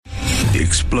The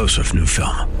explosive new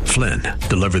film, Flynn,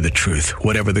 deliver the truth,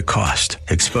 whatever the cost,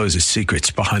 exposes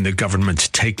secrets behind the government's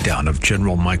takedown of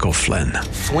General Michael Flynn.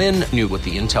 Flynn knew what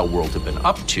the intel world had been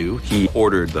up to. He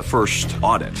ordered the first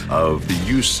audit of the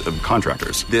use of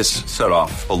contractors. This set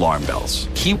off alarm bells.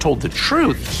 He told the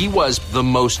truth. He was the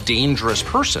most dangerous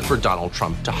person for Donald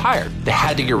Trump to hire. They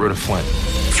had to get rid of Flynn.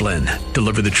 Flynn,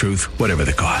 deliver the truth, whatever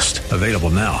the cost. Available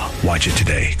now. Watch it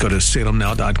today. Go to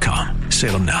salemnow.com.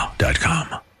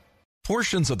 salemnow.com.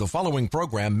 Portions of the following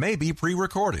program may be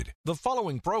pre-recorded. The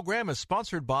following program is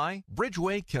sponsored by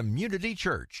Bridgeway Community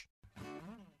Church.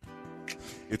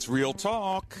 It's Real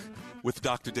Talk with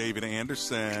Dr. David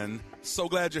Anderson. So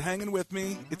glad you're hanging with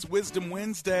me. It's Wisdom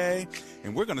Wednesday,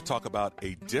 and we're going to talk about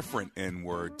a different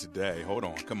N-word today. Hold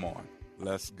on. Come on.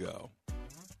 Let's go.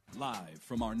 Live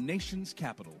from our nation's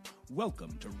capital,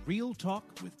 welcome to Real Talk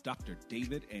with Dr.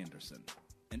 David Anderson.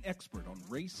 An expert on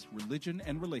race, religion,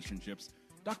 and relationships,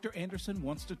 Dr. Anderson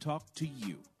wants to talk to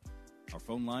you. Our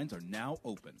phone lines are now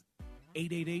open.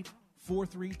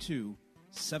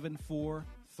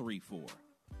 888-432-7434.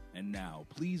 And now,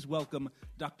 please welcome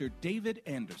Dr. David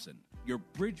Anderson, your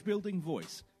bridge-building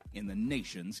voice in the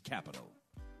nation's capital.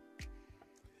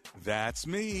 That's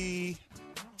me,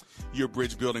 your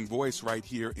bridge-building voice right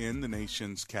here in the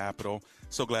nation's capital.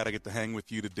 So glad I get to hang with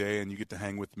you today, and you get to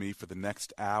hang with me for the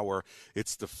next hour.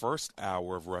 It's the first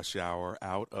hour of Rush Hour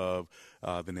out of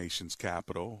the nation's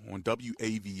capital on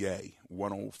WAVA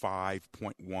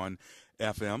 105.1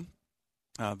 FM.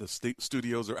 The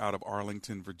studios are out of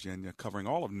Arlington, Virginia, covering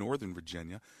all of Northern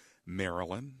Virginia,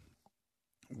 Maryland,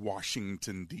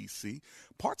 Washington, D.C.,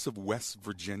 parts of West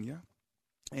Virginia,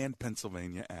 and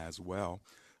Pennsylvania as well.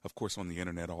 Of course, on the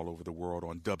internet all over the world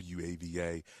on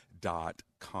WAVA.com.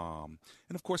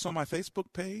 And, of course, on my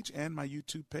Facebook page and my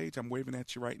YouTube page. I'm waving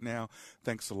at you right now.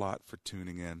 Thanks a lot for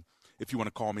tuning in. If you want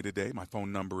to call me today, my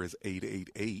phone number is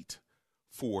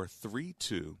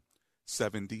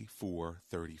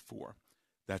 888-432-7434.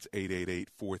 That's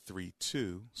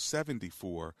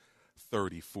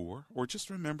 888-432-7434. Or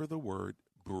just remember the word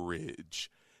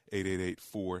bridge,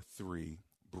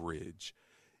 888-43-BRIDGE.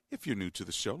 If you're new to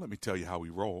the show, let me tell you how we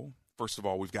roll. First of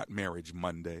all, we've got Marriage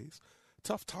Mondays,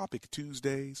 Tough Topic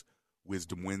Tuesdays,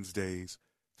 Wisdom Wednesdays,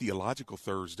 Theological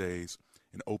Thursdays,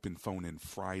 and Open Phone-In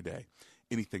Friday.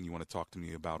 Anything you want to talk to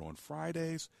me about on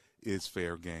Fridays is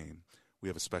fair game. We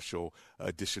have a special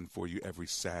edition for you every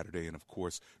Saturday. And, of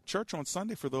course, church on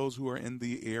Sunday for those who are in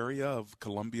the area of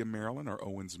Columbia, Maryland, or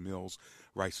Owens Mills,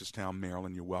 Reisterstown,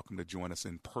 Maryland. You're welcome to join us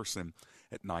in person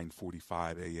at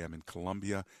 9:45 a.m. in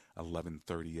Columbia,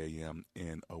 11:30 a.m.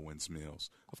 in Owens Mills.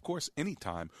 Of course,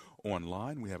 anytime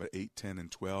online. We have an 8, 10,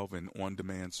 and 12 and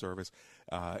on-demand service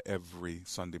every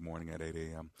Sunday morning at 8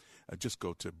 a.m. Just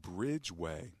go to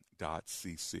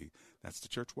bridgeway.cc. That's the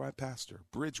church-wide pastor,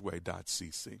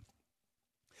 bridgeway.cc.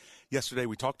 Yesterday,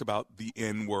 we talked about the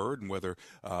N-word and whether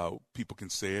people can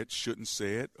say it, shouldn't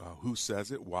say it, who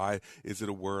says it, why is it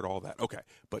a word, all that. Okay,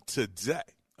 but today,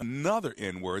 another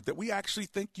N-word that we actually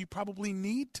think you probably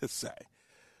need to say,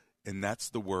 and that's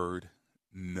the word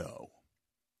no.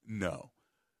 No.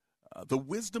 The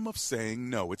wisdom of saying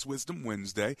no. It's Wisdom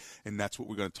Wednesday, and that's what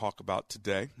we're going to talk about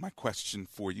today. My question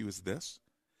for you is this.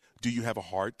 Do you have a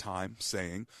hard time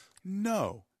saying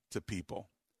no to people?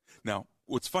 Now,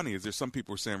 what's funny is there's some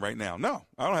people who are saying right now, no,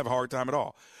 I don't have a hard time at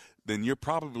all. Then you're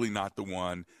probably not the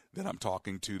one that I'm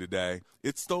talking to today.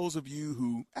 It's those of you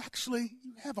who actually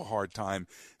have a hard time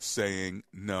saying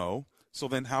no. So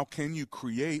then how can you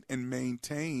create and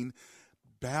maintain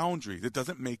boundaries? It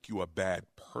doesn't make you a bad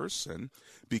person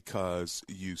because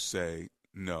you say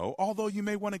no, although you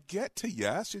may want to get to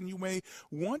yes and you may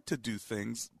want to do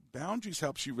things. Boundaries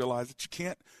helps you realize that you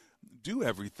can't do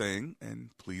everything and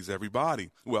please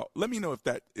everybody. Well, let me know if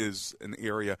that is an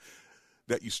area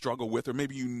that you struggle with, or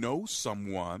maybe you know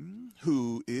someone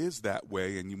who is that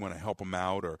way and you want to help them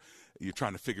out, or you're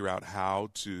trying to figure out how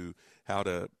to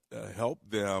help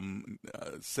them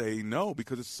say no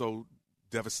because it's so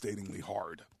devastatingly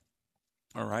hard.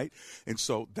 All right? And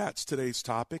so that's today's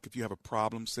topic. If you have a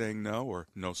problem saying no or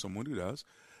know someone who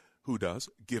does,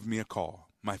 give me a call.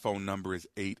 My phone number is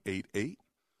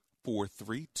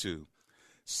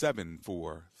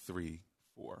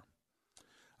 888-432-7434.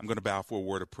 I'm going to bow for a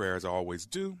word of prayer as I always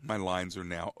do. My lines are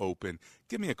now open.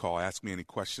 Give me a call. Ask me any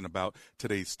question about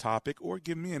today's topic or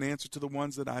give me an answer to the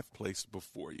ones that I've placed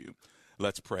before you.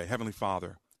 Let's pray. Heavenly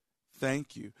Father,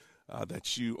 thank you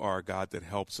that you are a God that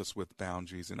helps us with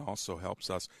boundaries and also helps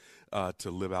us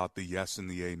to live out the yes and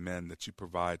the amen that you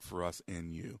provide for us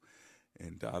in you.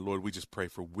 And, Lord, we just pray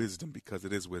for wisdom because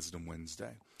it is Wisdom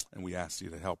Wednesday. And we ask you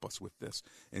to help us with this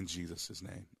in Jesus'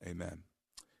 name. Amen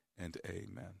and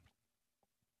amen.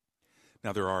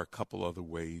 Now, there are a couple other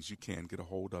ways you can get a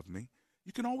hold of me.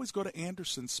 You can always go to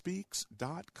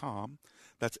AndersonSpeaks.com.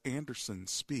 That's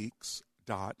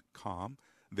AndersonSpeaks.com.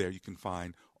 There you can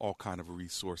find all kind of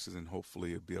resources, and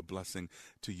hopefully it'll be a blessing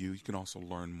to you. You can also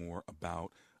learn more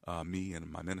about me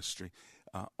and my ministry.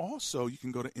 Also, you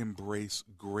can go to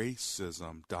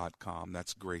EmbraceGracism.com.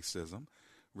 That's Gracism.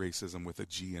 Racism with a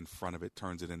G in front of it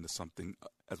turns it into something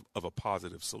of a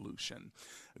positive solution.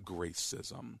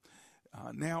 Gracism.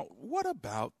 Now, what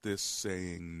about this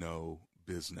saying no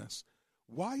business?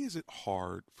 Why is it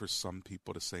hard for some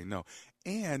people to say no?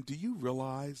 And do you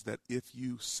realize that if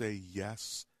you say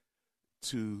yes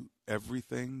to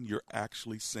everything, you're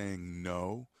actually saying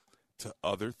no to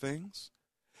other things?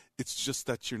 It's just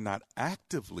that you're not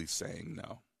actively saying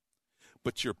no,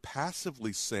 but you're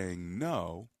passively saying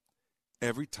no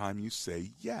every time you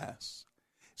say yes.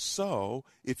 So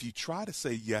if you try to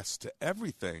say yes to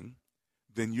everything,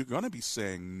 then you're going to be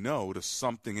saying no to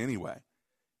something anyway,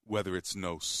 whether it's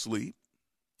no sleep,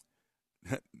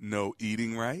 no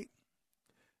eating right,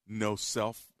 no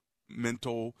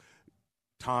mental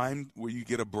time where you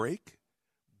get a break.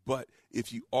 But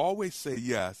if you always say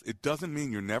yes, it doesn't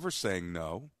mean you're never saying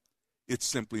no. It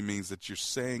simply means that you're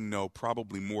saying no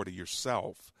probably more to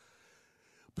yourself,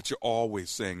 but you're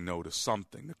always saying no to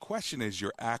something. The question is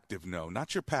your active no,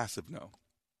 not your passive no.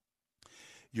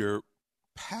 Your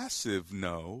passive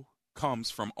no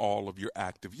comes from all of your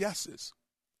active yeses.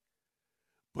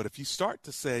 But if you start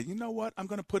to say, you know what, I'm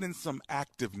going to put in some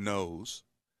active no's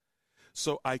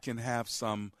so I can have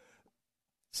some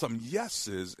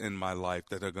yeses in my life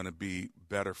that are going to be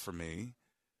better for me,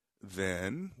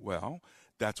 then, well,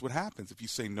 that's what happens. If you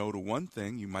say no to one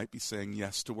thing, you might be saying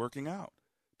yes to working out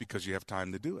because you have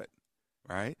time to do it,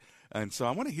 right? And so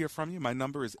I want to hear from you. My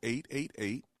number is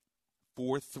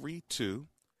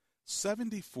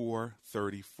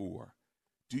 888-432-7434.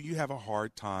 Do you have a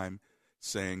hard time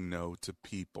saying no to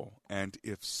people? And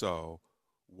if so,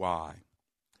 why?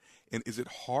 And is it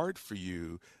hard for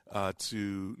you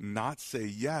to not say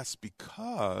yes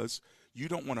because you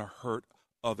don't want to hurt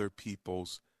other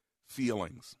people's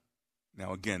feelings?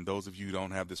 Now, again, those of you who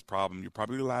don't have this problem, you're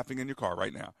probably laughing in your car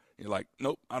right now. You're like,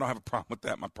 nope, I don't have a problem with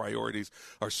that. My priorities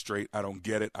are straight. I don't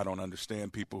get it. I don't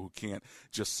understand people who can't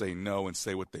just say no and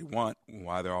say what they want,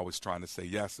 why they're always trying to say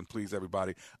yes and please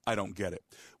everybody. I don't get it.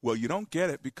 Well, you don't get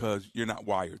it because you're not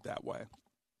wired that way.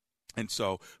 And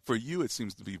so for you, it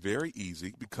seems to be very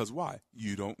easy because why?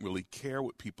 You don't really care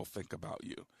what people think about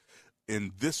you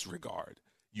in this regard.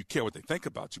 You care what they think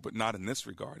about you, but not in this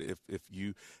regard. If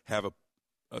you have a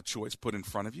choice put in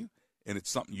front of you and it's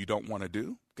something you don't want to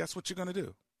do, guess what you're going to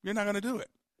do? You're not going to do it.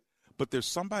 But there's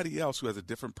somebody else who has a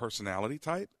different personality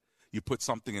type. You put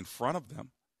something in front of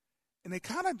them and they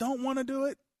kind of don't want to do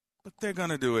it, but they're going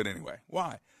to do it anyway.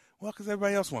 Why? Well, because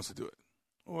everybody else wants to do it.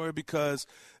 Or because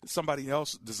somebody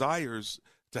else desires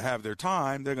to have their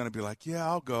time, they're going to be like, yeah,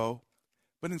 I'll go.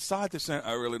 But inside they're saying,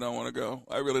 I really don't want to go.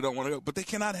 I really don't want to go. But they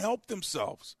cannot help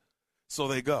themselves. So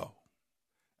they go.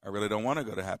 I really don't want to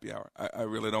go to happy hour. I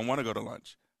really don't want to go to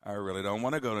lunch. I really don't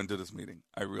want to go into this meeting.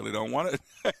 I really don't want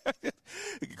to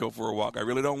go for a walk. I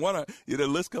really don't want to. The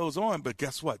list goes on. But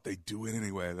guess what? They do it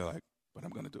anyway. They're like, but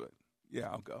I'm going to do it. Yeah,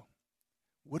 I'll go.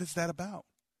 What is that about?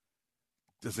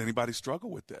 Does anybody struggle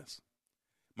with this?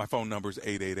 My phone number is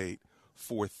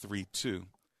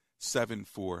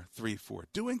 888-432-7434.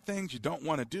 Doing things you don't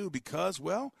want to do because,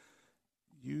 well,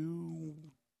 you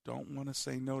don't want to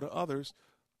say no to others.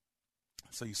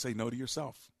 So you say no to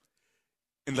yourself,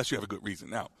 unless you have a good reason.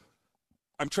 Now,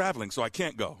 I'm traveling, so I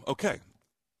can't go. Okay,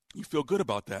 you feel good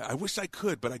about that. I wish I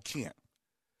could, but I can't.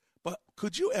 But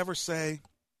could you ever say,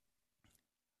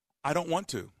 I don't want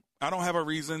to? I don't have a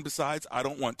reason besides I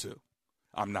don't want to.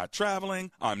 I'm not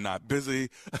traveling. I'm not busy.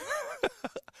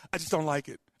 I just don't like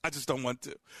it. I just don't want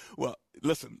to. Well,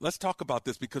 listen, let's talk about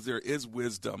this because there is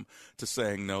wisdom to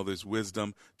saying no. There's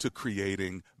wisdom to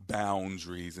creating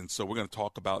boundaries. And so we're going to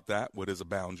talk about that. What is a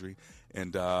boundary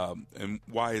and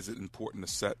why is it important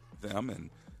to set them and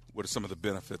what are some of the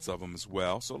benefits of them as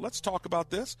well. So let's talk about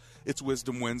this. It's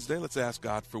Wisdom Wednesday. Let's ask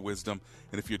God for wisdom.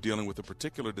 And if you're dealing with a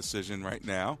particular decision right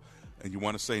now and you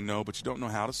want to say no, but you don't know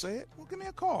how to say it, well, give me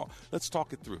a call. Let's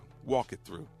talk it through, walk it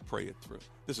through, pray it through.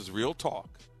 This is Real Talk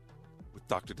with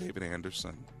Dr. David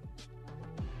Anderson.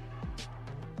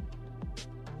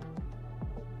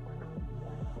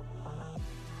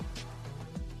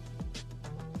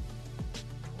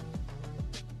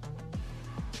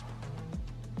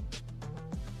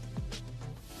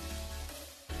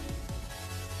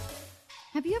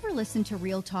 Have you ever listened to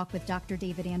Real Talk with Dr.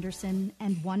 David Anderson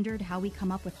and wondered how we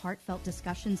come up with heartfelt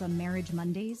discussions on Marriage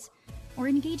Mondays or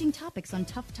engaging topics on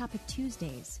Tough Topic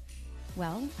Tuesdays?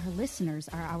 Well, our listeners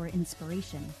are our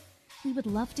inspiration. We would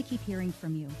love to keep hearing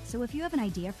from you, so if you have an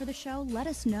idea for the show, let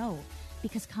us know,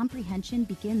 because comprehension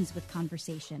begins with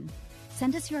conversation.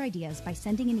 Send us your ideas by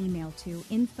sending an email to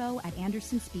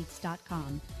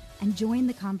info@andersonspeaks.com and join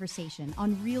the conversation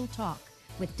on Real Talk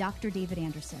with Dr. David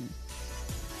Anderson.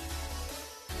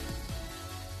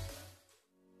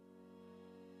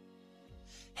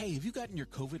 Hey, have you gotten your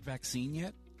COVID vaccine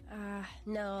yet?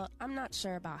 No, I'm not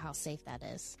sure about how safe that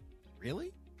is.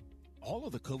 Really? All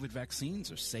of the COVID vaccines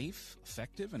are safe,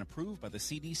 effective, and approved by the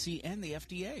CDC and the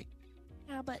FDA.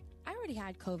 Yeah, but I already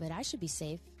had COVID. I should be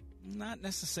safe. Not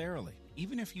necessarily.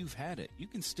 Even if you've had it, you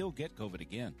can still get COVID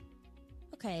again.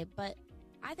 Okay, but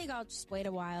I think I'll just wait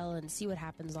a while and see what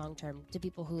happens long term to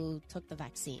people who took the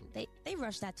vaccine. They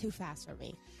rushed that too fast for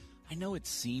me. I know it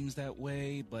seems that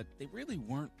way, but they really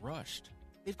weren't rushed.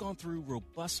 They've gone through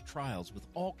robust trials with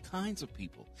all kinds of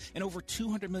people, and over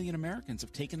 200 million Americans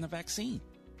have taken the vaccine.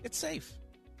 It's safe.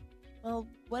 Well,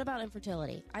 what about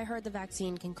infertility? I heard the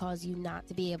vaccine can cause you not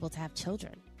to be able to have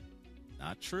children.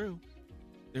 Not true.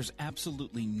 There's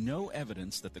absolutely no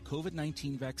evidence that the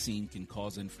COVID-19 vaccine can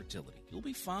cause infertility. You'll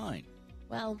be fine.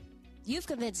 Well, you've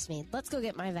convinced me. Let's go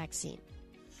get my vaccine.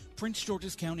 Prince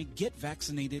George's County, get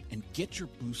vaccinated and get your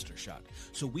booster shot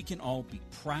so we can all be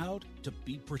proud to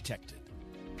be protected.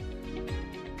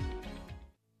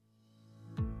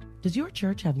 Does your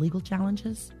church have legal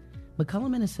challenges?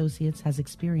 McCullum & Associates has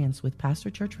experience with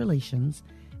pastor-church relations,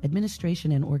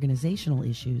 administration and organizational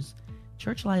issues,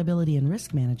 church liability and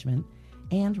risk management,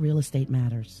 and real estate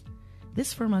matters.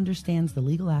 This firm understands the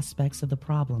legal aspects of the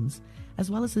problems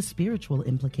as well as the spiritual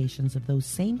implications of those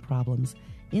same problems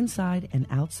inside and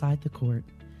outside the court.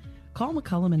 Call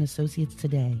McCullum & Associates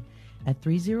today at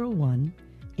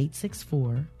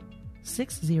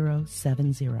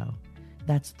 301-864-6070.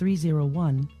 That's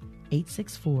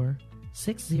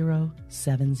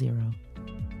 301-864-6070.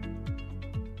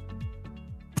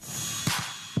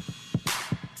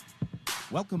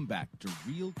 Welcome back to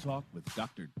Real Talk with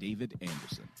Dr. David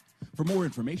Anderson. For more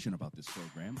information about this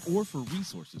program or for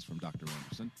resources from Dr.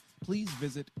 Anderson, please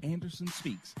visit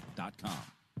AndersonSpeaks.com.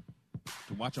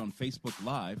 To watch on Facebook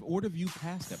Live or to view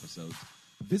past episodes,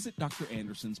 visit Dr.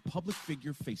 Anderson's public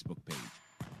figure Facebook page.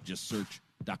 Just search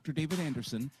Dr. David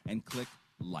Anderson and click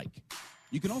like.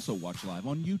 You can also watch live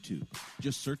on YouTube.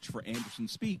 Just search for Anderson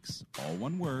Speaks, all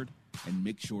one word, and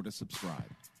make sure to subscribe.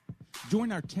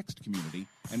 Join our text community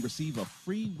and receive a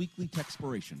free weekly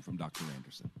textpiration from Dr.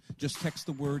 Anderson. Just text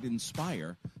the word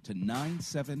INSPIRE to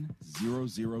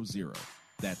 97000.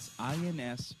 That's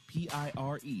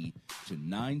INSPIRE to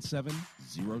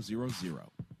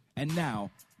 97000. And now,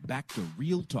 back to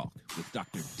Real Talk with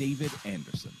Dr. David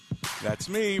Anderson. That's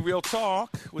me, Real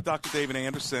Talk with Dr. David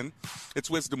Anderson. It's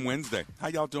Wisdom Wednesday. How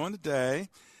y'all doing today?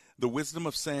 The wisdom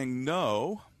of saying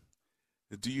no.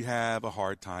 Do you have a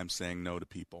hard time saying no to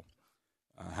people?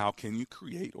 How can you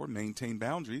create or maintain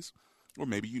boundaries? Or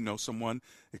maybe you know someone,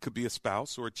 it could be a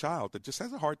spouse or a child that just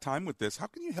has a hard time with this. How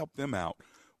can you help them out?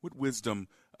 What wisdom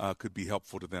could be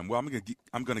helpful to them? Well, I'm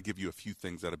going to give you a few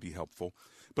things that will be helpful.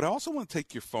 But I also want to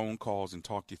take your phone calls and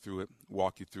talk you through it,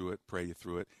 walk you through it, pray you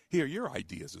through it, hear your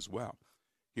ideas as well.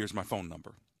 Here's my phone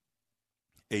number,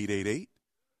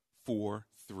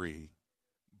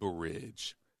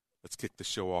 888-43-BRIDGE. Let's kick the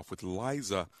show off with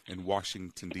Liza in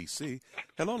Washington, D.C.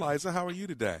 Hello, Liza. How are you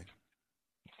today?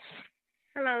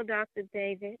 Hello, Dr.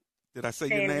 David. Did I say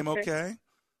your name okay?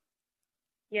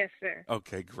 Yes, sir.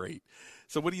 Okay, great.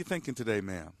 So what are you thinking today,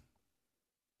 ma'am?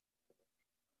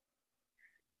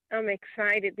 I'm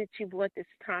excited that you brought this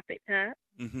topic up.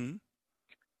 Mm-hmm.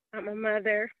 I'm a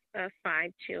mother of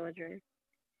 5 children,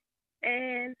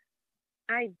 and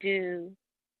I do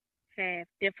have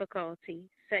difficulty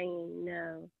saying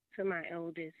no to my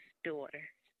oldest daughter.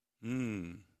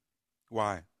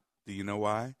 Why? Do you know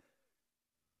why?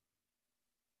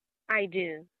 I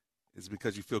do. Is it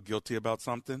because you feel guilty about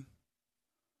something?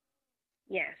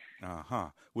 Yes.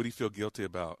 Uh-huh. What do you feel guilty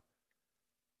about?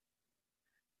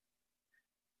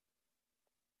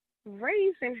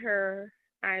 Raising her,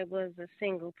 I was a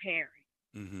single parent.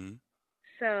 Mm-hmm.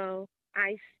 So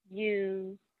I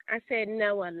said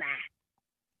no a lot.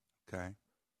 Okay.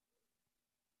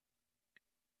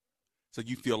 So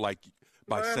you feel like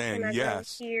by Mom, saying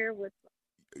yes, you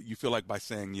feel like by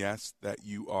saying yes that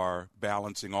you are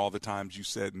balancing all the times you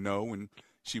said no when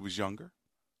she was younger?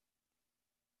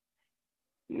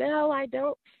 No, I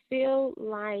don't feel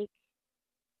like,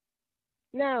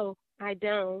 no, I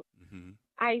don't. Mm-hmm.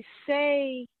 I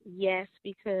say yes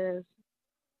because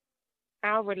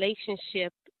our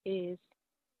relationship is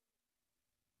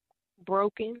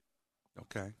broken.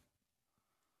 Okay.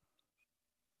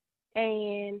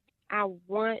 And I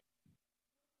want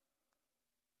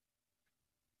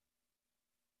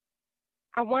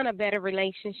a better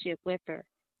relationship with her.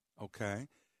 Okay.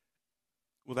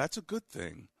 Well, that's a good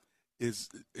thing. Is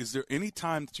there any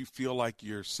time that you feel like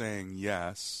you're saying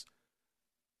yes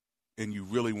and you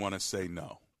really want to say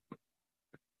no?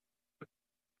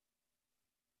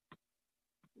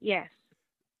 Yes.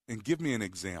 And give me an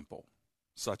example,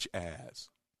 such as.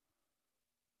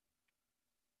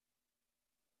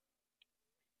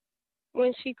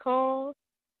 When she calls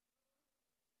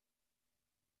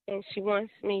and she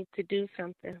wants me to do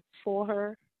something for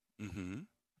her, Mm-hmm.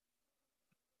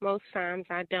 most times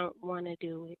I don't want to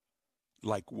do it.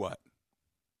 Like what?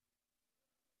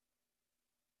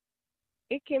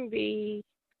 It can be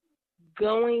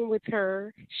going with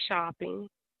her shopping.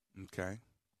 Okay.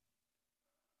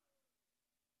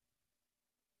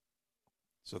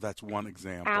 So that's one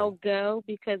example. I'll go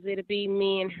because it'll be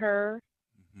me and her,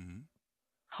 Mm-hmm.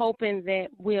 hoping that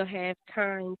we'll have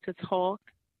time to talk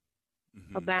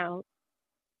about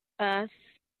us,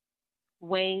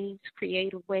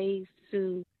 creative ways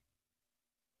to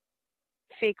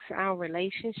fix our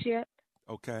relationship.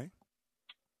 Okay.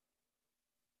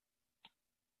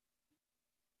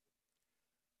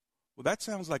 Well, that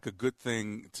sounds like a good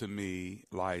thing to me,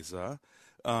 Liza,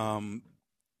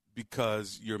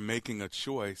 because you're making a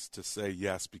choice to say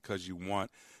yes because you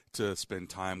want to spend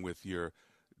time with your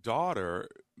daughter.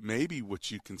 Maybe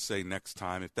what you can say next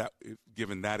time, if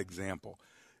given that example,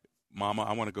 Mama,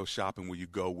 I want to go shopping. Will you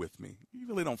go with me? You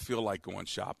really don't feel like going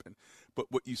shopping. But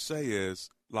what you say is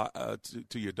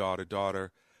to your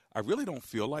daughter, I really don't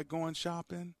feel like going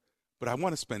shopping, but I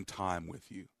want to spend time with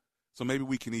you. So maybe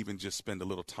we can even just spend a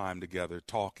little time together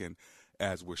talking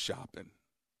as we're shopping.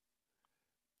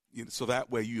 So that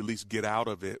way you at least get out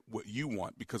of it what you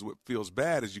want, because what feels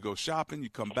bad is you go shopping, you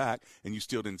come back, and you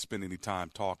still didn't spend any time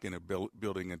talking or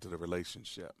building into the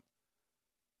relationship.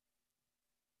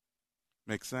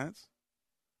 Make sense?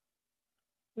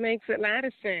 Makes a lot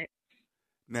of sense.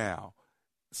 Now,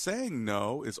 saying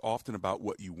no is often about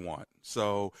what you want.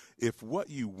 So if what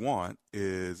you want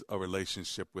is a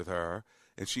relationship with her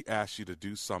and she asks you to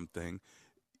do something,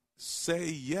 say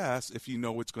yes if you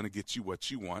know it's going to get you what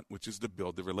you want, which is to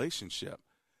build the relationship.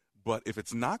 But if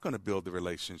it's not going to build the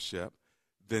relationship,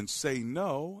 then say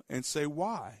no and say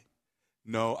why.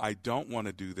 No, I don't want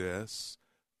to do this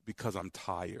because I'm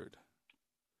tired,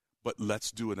 but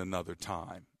let's do it another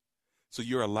time. So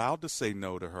you're allowed to say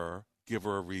no to her, give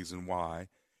her a reason why,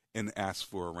 and ask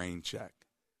for a rain check.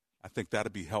 I think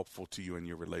that'd be helpful to you in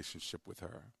your relationship with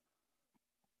her.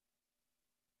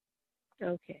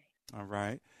 Okay. All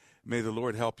right. May the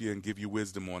Lord help you and give you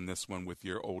wisdom on this one with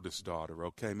your oldest daughter.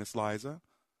 Okay, Miss Liza?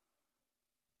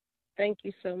 Thank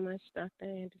you so much, Dr.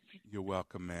 Anderson. You're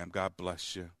welcome, ma'am. God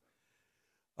bless you.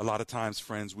 A lot of times,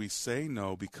 friends, we say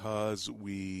no because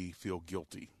we feel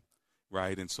guilty,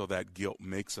 right? And so that guilt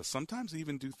makes us sometimes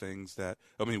even do things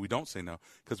we don't say no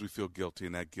because we feel guilty,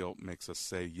 and that guilt makes us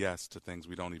say yes to things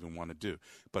we don't even want to do.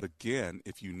 But again,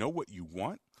 if you know what you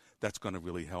want, that's going to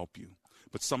really help you.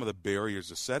 But some of the barriers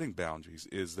to setting boundaries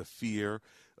is the fear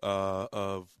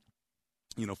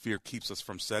fear keeps us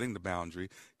from setting the boundary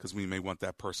because we may want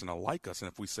that person to like us. And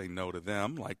if we say no to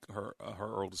them, like her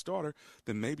oldest daughter,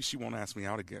 then maybe she won't ask me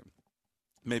out again.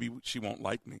 Maybe she won't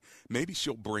like me. Maybe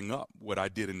she'll bring up what I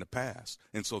did in the past.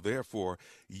 And so therefore,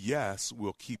 yes,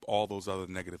 we'll keep all those other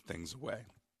negative things away.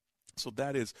 So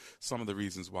that is some of the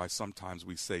reasons why sometimes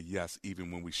we say yes,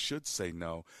 even when we should say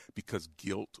no, because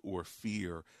guilt or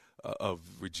fear of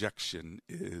rejection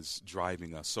is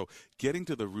driving us. So getting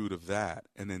to the root of that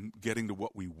and then getting to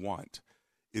what we want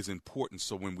is important.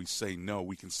 So when we say no,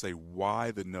 we can say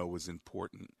why the no is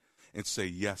important and say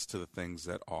yes to the things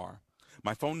that are.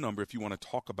 My phone number, if you want to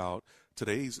talk about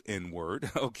today's N word,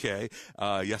 okay.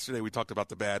 Yesterday we talked about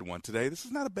the bad one. Today, this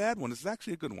is not a bad one. This is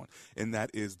actually a good one. And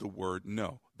that is the word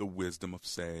no, the wisdom of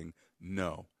saying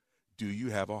no. Do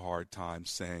you have a hard time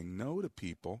saying no to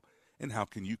people? And how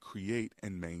can you create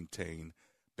and maintain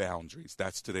boundaries?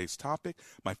 That's today's topic.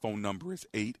 My phone number is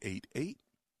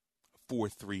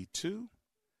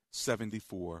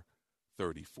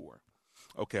 888-432-7434.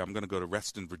 Okay, I'm going to go to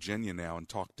Reston, Virginia now and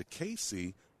talk to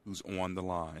Casey, who's on the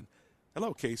line.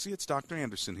 Hello, Casey. It's Dr.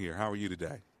 Anderson here. How are you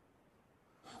today?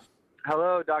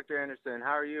 Hello, Dr. Anderson.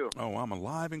 How are you? Oh, I'm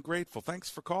alive and grateful. Thanks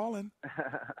for calling.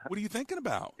 What are you thinking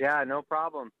about? Yeah, no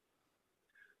problem.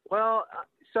 Well,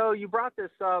 so you brought this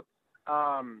up,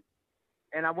 and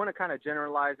I want to kind of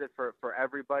generalize it for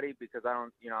everybody because I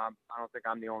don't think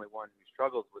I'm the only one who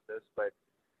struggles with this, but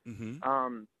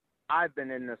I've been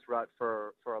in this rut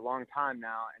for a long time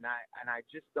now, and I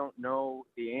just don't know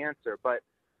the answer. But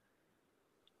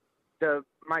the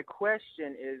my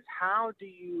question is, how do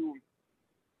you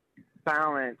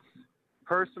balance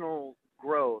personal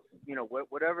growth,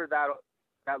 whatever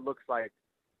that looks like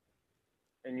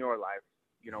in your life,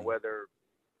 whether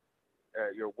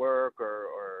your work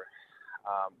or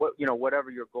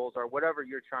whatever your goals are, whatever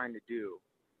you're trying to do.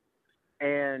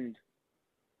 And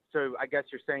so I guess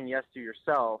you're saying yes to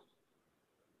yourself,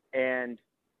 and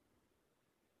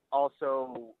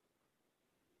also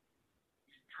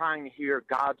trying to hear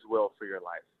God's will for your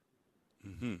life,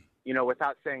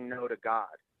 without saying no to God.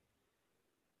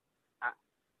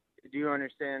 Do you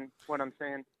understand what I'm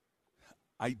saying?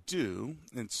 I do.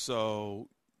 And so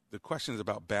the question is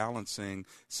about balancing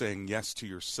saying yes to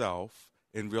yourself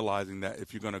and realizing that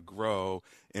if you're going to grow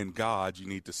in God, you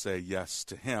need to say yes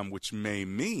to him, which may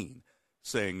mean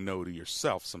saying no to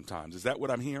yourself sometimes. Is that what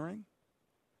I'm hearing?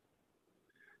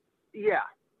 Yeah.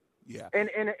 Yeah.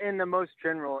 In the most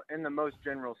general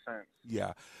sense.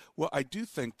 Yeah. Well, I do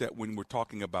think that when we're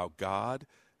talking about God,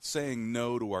 saying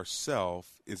no to ourselves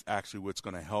is actually what's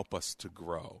going to help us to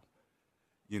grow,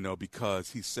 because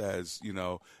he says,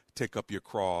 take up your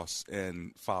cross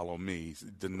and follow me.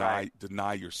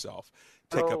 Deny yourself.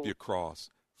 Take up your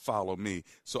cross, follow me.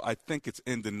 So I think it's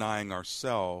in denying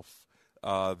ourselves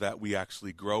that we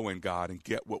actually grow in God and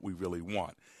get what we really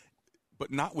want,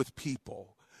 but not with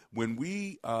people. When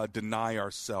we deny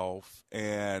ourselves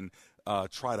and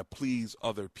try to please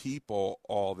other people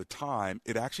all the time,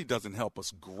 it actually doesn't help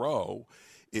us grow.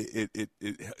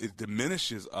 It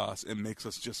diminishes us and makes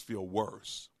us just feel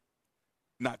worse.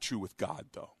 Not true with God,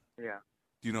 though. Yeah.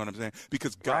 Do you know what I'm saying?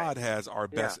 Because God has our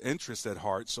best interests at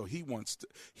heart, so he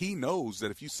knows that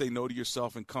if you say no to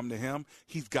yourself and come to him,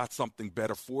 he's got something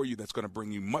better for you that's going to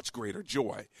bring you much greater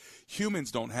joy.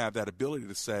 Humans don't have that ability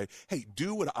to say, hey,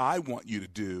 do what I want you to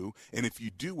do, and if you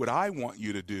do what I want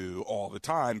you to do all the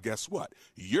time, guess what?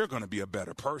 You're going to be a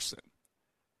better person.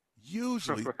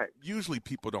 Usually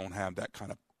people don't have that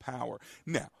kind of power.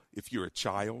 Now, if you're a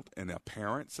child and a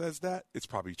parent says that, it's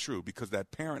probably true, because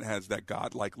that parent has that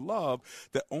God-like love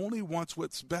that only wants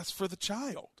what's best for the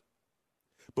child.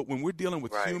 But when we're dealing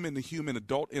with human-to-human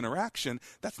adult interaction,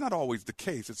 that's not always the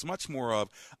case. It's much more of,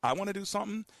 I want to do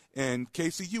something, and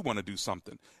Casey, you want to do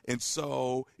something. And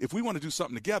so if we want to do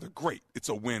something together, great. It's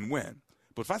a win-win.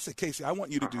 But if I say, Casey, I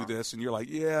want you to do this, and you're like,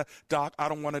 yeah, Doc, I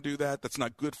don't want to do that. That's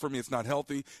not good for me. It's not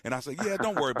healthy. And I say, yeah,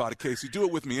 don't worry about it, Casey. Do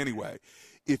it with me anyway.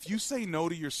 If you say no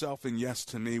to yourself and yes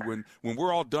to me, when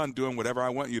we're all done doing whatever I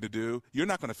want you to do, you're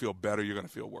not going to feel better. You're going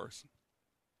to feel worse.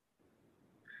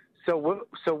 So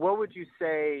what would you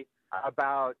say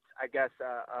about, I guess,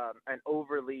 an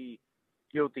overly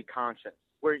guilty conscience,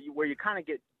 where you kind of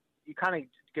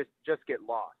just get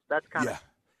lost? That's kind of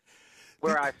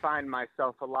where I find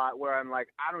myself a lot, where I'm like,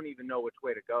 I don't even know which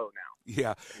way to go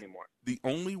now. Anymore. The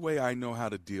only way I know how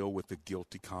to deal with a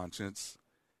guilty conscience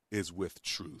is with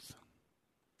truth.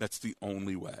 That's the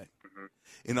only way. Mm-hmm.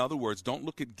 In other words, don't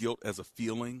look at guilt as a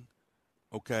feeling,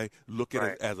 okay? Look at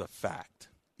it as a fact.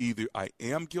 Either I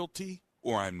am guilty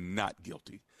or I'm not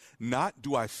guilty. Not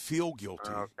do I feel guilty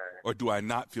or do I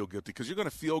not feel guilty, because you're going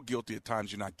to feel guilty at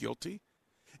times you're not guilty.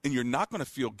 And you're not going to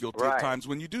feel guilty at times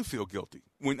when you do feel guilty.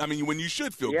 When you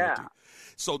should feel guilty.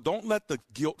 So don't let the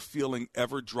guilt feeling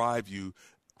ever drive you.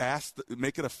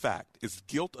 Make it a fact. Is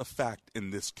guilt a fact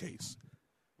in this case?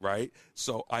 Right?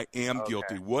 So I am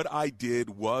guilty. What I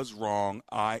did was wrong.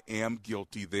 I am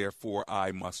guilty. Therefore,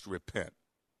 I must repent.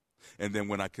 And then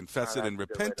when I confess it and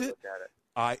repent it,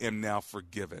 I am now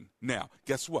forgiven. Now,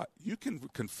 guess what? You can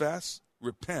confess,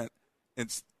 repent,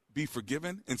 and be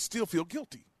forgiven and still feel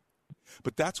guilty.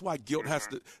 But that's why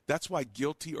that's why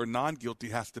guilty or non-guilty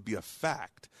has to be a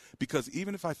fact. Because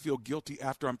even if I feel guilty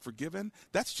after I'm forgiven,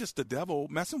 that's just the devil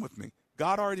messing with me.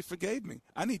 God already forgave me.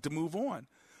 I need to move on.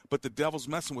 But the devil's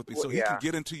messing with me. So he can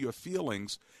get into your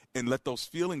feelings and let those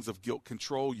feelings of guilt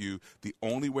control you. The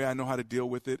only way I know how to deal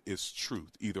with it is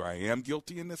truth. Either I am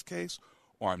guilty in this case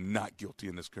or I'm not guilty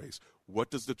in this case. What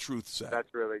does the truth say?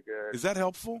 That's really good. Is that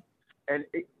helpful? And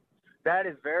that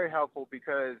is very helpful,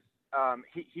 because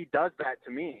he does that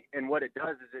to me. And what it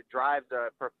does is it drives a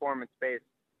performance-based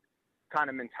kind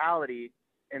of mentality,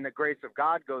 and the grace of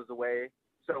God goes away.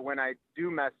 So when I do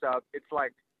mess up, it's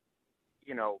like,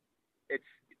 it's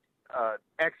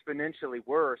exponentially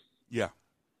worse. Yeah.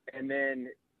 And then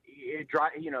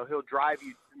he'll drive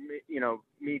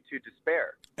me to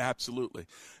despair. Absolutely.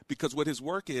 Because what his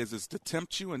work is to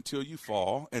tempt you until you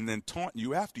fall and then taunt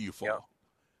you after you fall. Yep.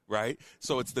 Right?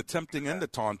 So it's the tempting and the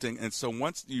taunting. And so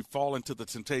once you fall into the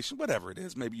temptation, whatever it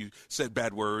is, maybe you said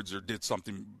bad words or did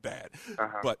something bad,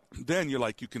 but then you're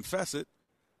like, you confess it,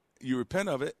 you repent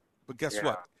of it, but guess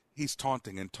what? he's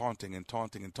taunting and taunting and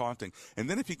taunting and taunting. And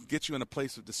then if he can get you in a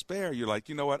place of despair, you're like,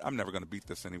 you know what? I'm never going to beat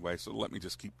this anyway, so let me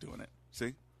just keep doing it.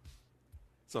 See?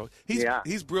 So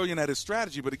he's brilliant at his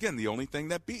strategy, but again, the only thing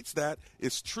that beats that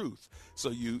is truth. So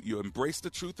you embrace the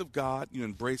truth of God, you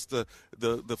embrace the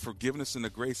forgiveness and the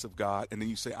grace of God, and then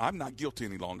you say, I'm not guilty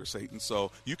any longer, Satan.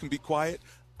 So you can be quiet.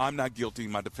 I'm not guilty.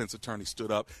 My defense attorney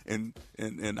stood up, and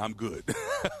I'm good.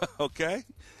 Okay?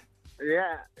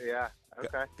 Yeah.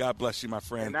 Okay. God bless you, my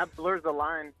friend. And that blurs the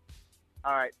line.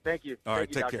 All right. Thank you. All right,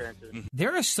 Thank you, take Dr. care. Anderson.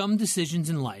 There are some decisions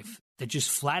in life that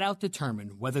just flat out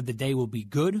determine whether the day will be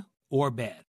good or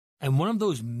bad. And one of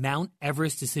those Mount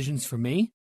Everest decisions for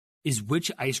me is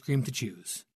which ice cream to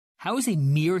choose. How is a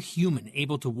mere human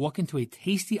able to walk into a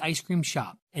tasty ice cream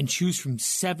shop and choose from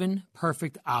 7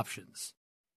 perfect options?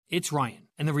 It's Ryan.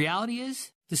 And the reality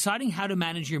is, deciding how to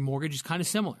manage your mortgage is kind of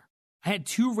similar. I had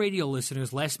 2 radio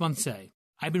listeners last month say,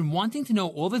 I've been wanting to know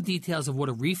all the details of what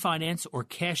a refinance or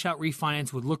cash out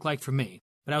refinance would look like for me,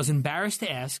 but I was embarrassed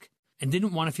to ask and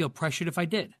didn't want to feel pressured if I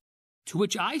did. To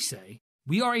which I say,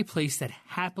 we are a place that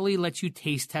happily lets you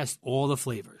taste test all the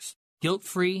flavors.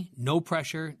 Guilt-free, no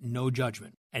pressure, no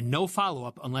judgment, and no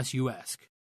follow-up unless you ask.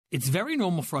 It's very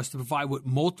normal for us to provide what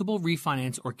multiple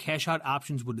refinance or cash-out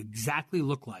options would exactly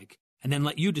look like, and then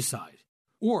let you decide.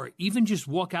 Or even just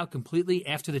walk out completely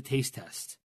after the taste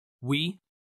test. We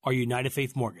are United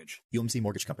Faith Mortgage. UMC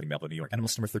Mortgage Company, Melville, New York.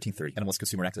 NMLS number 1330.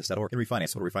 NMLSconsumeraccess.org. And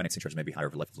refinance. Total refinancing charge may be higher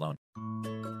over life of loan.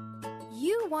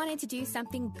 You wanted to do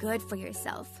something good for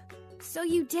yourself. So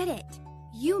you did it.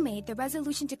 You made the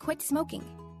resolution to quit smoking.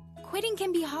 Quitting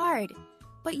can be hard,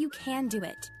 but you can do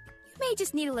it. You may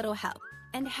just need a little help,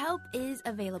 and help is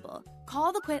available.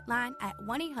 Call the Quit line at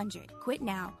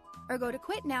 1-800-QUIT-NOW or go to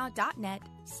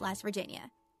quitnow.net/Virginia.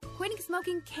 Quitting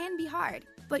smoking can be hard,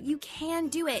 but you can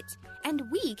do it, and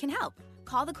we can help.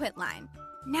 Call the Quit line.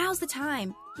 Now's the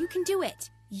time. You can do it.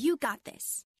 You got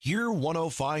this. Hear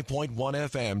 105.1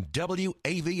 FM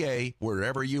WAVA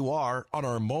wherever you are on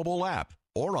our mobile app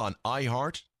or on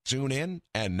iHeart, TuneIn,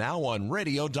 and now on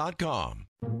radio.com.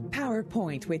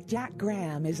 PowerPoint with Jack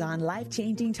Graham is on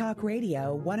Life-Changing Talk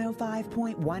Radio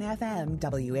 105.1 FM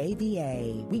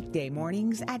WAVA. Weekday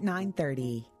mornings at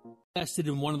 9:30. Invested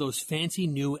in one of those fancy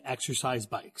new exercise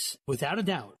bikes. Without a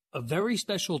doubt, a very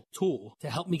special tool to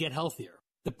help me get healthier.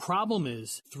 The problem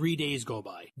is 3 days go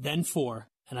by, then 4,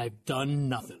 and I've done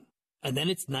nothing. And then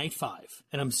it's night 5,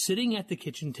 and I'm sitting at the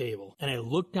kitchen table, and I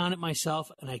look down at myself,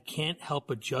 and I can't help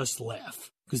but just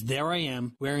laugh. Because there I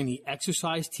am, wearing the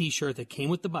exercise t-shirt that came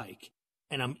with the bike,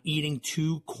 and I'm eating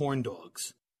 2 corn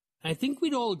dogs. And I think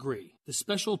we'd all agree, the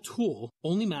special tool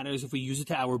only matters if we use it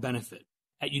to our benefit.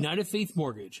 At United Faith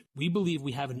Mortgage, we believe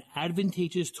we have an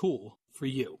advantageous tool for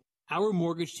you. Our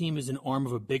mortgage team is an arm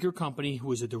of a bigger company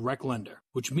who is a direct lender,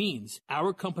 which means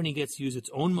our company gets to use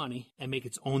its own money and make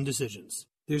its own decisions.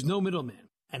 There's no middleman,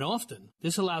 and often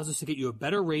this allows us to get you a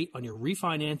better rate on your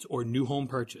refinance or new home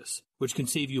purchase, which can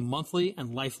save you monthly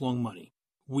and lifelong money.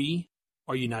 We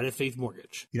are United Faith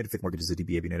Mortgage. United Faith Mortgage is a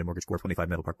DBA of United Mortgage Corp. 25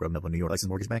 Meadow Park Road, Melville, New York. Licensed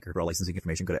mortgage banker. For all licensing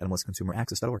information, go to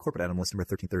NMLSconsumeraccess.org. Corporate NMLS number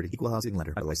 1330. Equal housing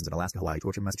lender. Other license in Alaska, Hawaii,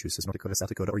 Georgia, Massachusetts, North Dakota, South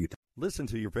Dakota, or Utah. Listen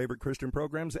to your favorite Christian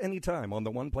programs anytime on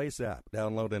the One Place app.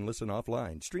 Download and listen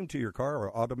offline. Stream to your car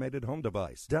or automated home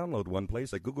device. Download One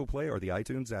Place at Google Play or the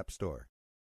iTunes App Store.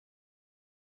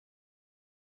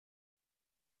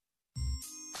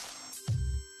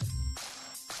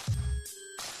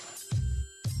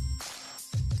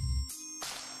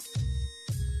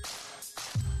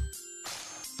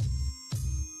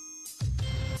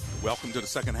 Welcome to the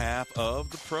second half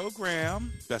of the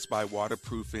program. Best Buy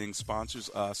Waterproofing sponsors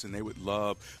us, and they would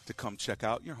love to come check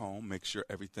out your home, make sure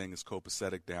everything is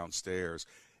copacetic downstairs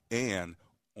and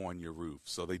on your roof.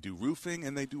 So they do roofing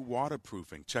and they do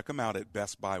waterproofing. Check them out at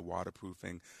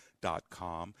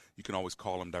bestbuywaterproofing.com. You can always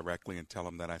call them directly and tell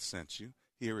them that I sent you.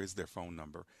 Here is their phone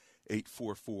number,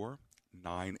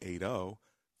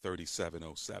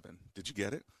 844-980-3707. Did you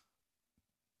get it?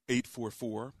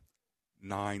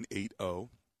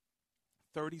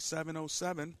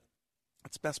 844-980-3707.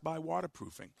 That's Best Buy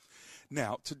Waterproofing.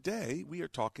 Now, today we are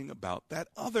talking about that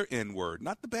other N-word,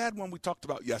 not the bad one we talked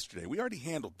about yesterday. We already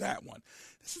handled that one.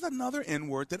 This is another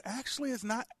N-word that actually is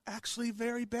not actually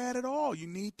very bad at all. You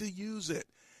need to use it,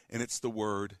 and it's the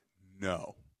word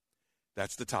no.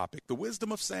 That's the topic. The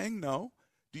wisdom of saying no.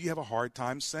 Do you have a hard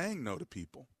time saying no to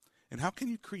people? And how can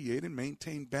you create and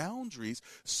maintain boundaries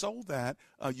so that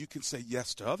you can say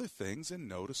yes to other things and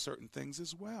no to certain things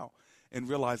as well? And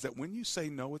realize that when you say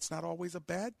no, it's not always a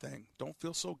bad thing. Don't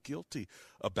feel so guilty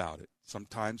about it.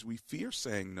 Sometimes we fear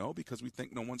saying no because we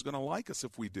think no one's going to like us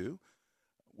if we do.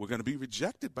 We're going to be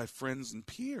rejected by friends and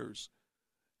peers.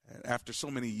 And after so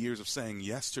many years of saying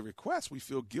yes to requests, we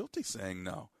feel guilty saying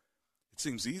no. It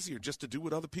seems easier just to do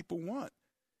what other people want.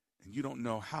 And you don't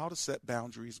know how to set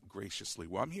boundaries graciously.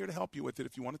 Well, I'm here to help you with it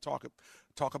if you want to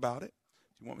talk about it.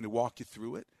 If you want me to walk you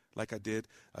through it, like I did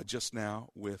just now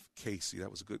with Casey.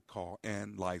 That was a good call.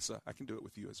 And Liza, I can do it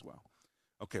with you as well.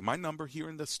 Okay, my number here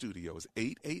in the studio is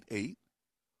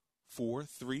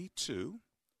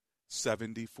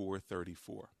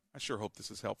 888-432-7434. I sure hope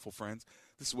this is helpful, friends.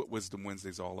 This is what Wisdom Wednesday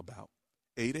is all about.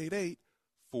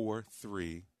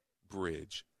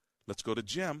 888-43-BRIDGE. Let's go to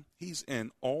Jim. He's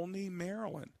in Olney,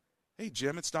 Maryland. Hey,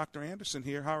 Jim, it's Dr. Anderson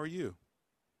here. How are you?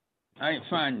 I ain't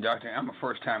fine, Doctor. I'm a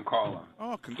first-time caller.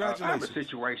 Oh, congratulations. I have a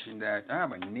situation that I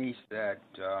have a niece that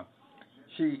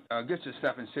she gets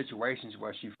herself in situations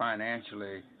where she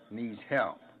financially needs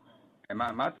help. And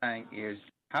my thing is,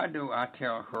 how do I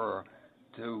tell her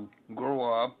to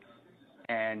grow up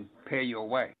and pay your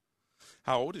way?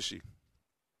 How old is she?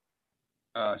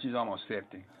 She's almost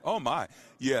 50. Oh, my.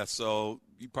 Yeah, so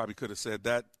you probably could have said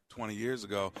that 20 years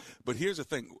ago. But here's the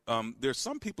thing. There's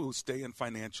some people who stay in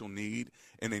financial need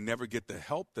and they never get the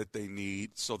help that they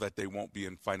need so that they won't be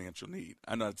in financial need.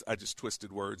 I know I just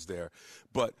twisted words there.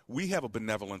 But we have a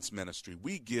benevolence ministry.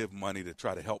 We give money to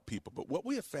try to help people. But what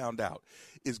we have found out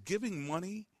is giving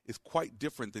money is quite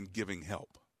different than giving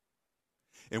help.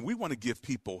 And we want to give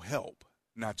people help,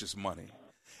 not just money.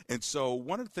 And so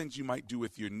one of the things you might do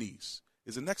with your niece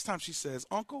is the next time she says,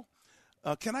 Uncle,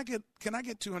 can I get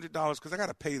 $200 because I got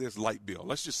to pay this light bill?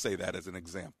 Let's just say that as an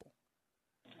example.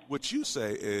 What you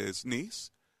say is,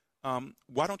 niece,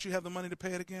 why don't you have the money to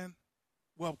pay it again?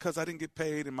 Well, because I didn't get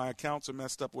paid and my accounts are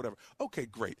messed up, whatever. Okay,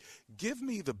 great. Give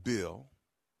me the bill,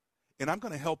 and I'm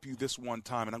going to help you this one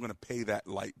time, and I'm going to pay that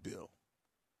light bill.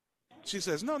 She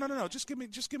says, no, just give me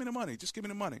the money. Just give me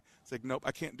the money. It's like, nope,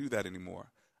 I can't do that anymore.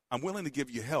 I'm willing to give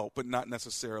you help, but not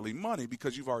necessarily money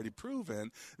because you've already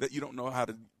proven that you don't know how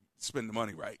to spend the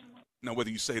money right. Now, whether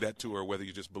you say that to her or whether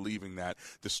you're just believing that,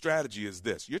 the strategy is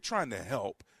this. You're trying to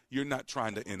help. You're not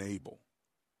trying to enable.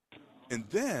 And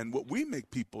then what we make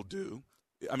people do,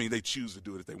 I mean, they choose to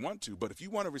do it if they want to, but if you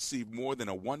want to receive more than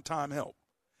a one-time help,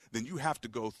 then you have to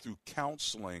go through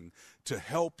counseling to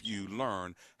help you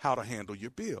learn how to handle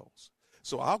your bills.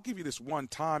 So I'll give you this one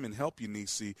time and help you,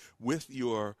 Nisi, with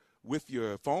your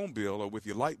phone bill or with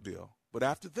your light bill. But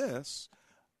after this,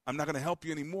 I'm not going to help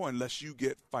you anymore unless you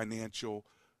get financial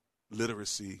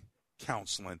literacy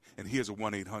counseling. And here's a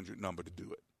 1-800 number to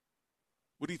do it.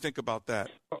 What do you think about that,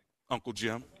 Uncle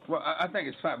Jim? Well, I think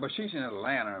it's fine. But she's in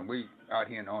Atlanta, and we out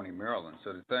here in Olney, Maryland.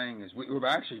 So the thing is, we've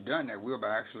actually done that. We've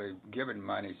actually given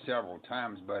money several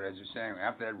times. But as you're saying,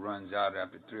 after that runs out,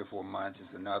 after 3 or 4 months,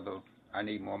 it's another, I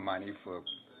need more money for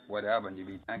whatever. And you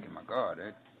be thinking, my God,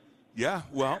 yeah,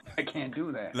 well, I can't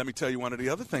do that. Let me tell you one of the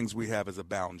other things we have as a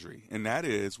boundary, and that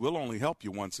is we'll only help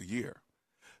you once a year.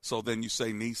 So then you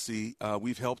say, Nisi,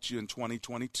 we've helped you in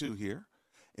 2022 here,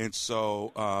 and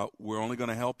so we're only going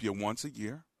to help you once a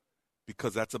year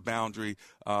because that's a boundary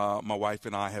my wife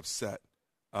and I have set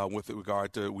with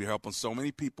regard to we're helping so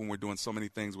many people and we're doing so many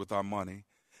things with our money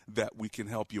that we can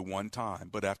help you one time.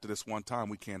 But after this one time,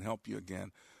 we can't help you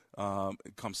again.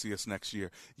 Come see us next year.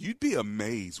 You'd be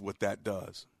amazed what that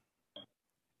does.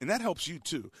 And that helps you,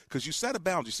 too, because you set a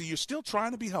boundary. See, you're still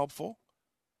trying to be helpful,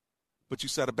 but you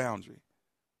set a boundary.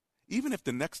 Even if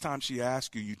the next time she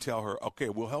asks you, you tell her, okay,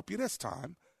 we'll help you this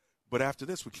time, but after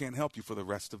this, we can't help you for the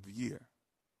rest of the year.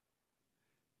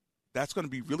 That's going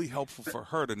to be really helpful for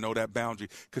her to know that boundary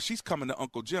because she's coming to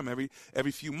Uncle Jim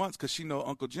every few months because she knows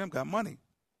Uncle Jim got money.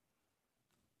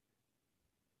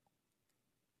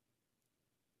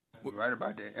 Right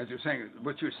about that. As you're saying,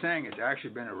 what you're saying has actually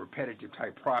been a repetitive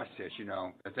type process, you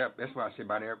know. That's why I say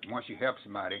once you help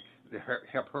somebody,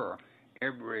 help her,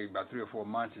 about 3 or 4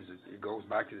 months, it goes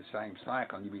back to the same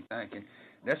cycle, and you be thinking.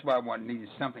 That's why I need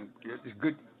something. It's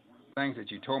good things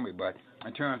that you told me, but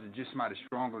in terms of just somebody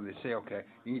stronger, they say, okay,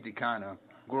 you need to kind of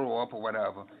grow up or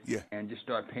whatever, and just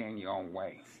start paying your own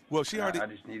way. Well, she already. I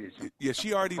just needed some. Yeah,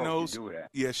 she already knows. To do that.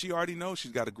 Yeah, she already knows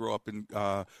she's got to grow up and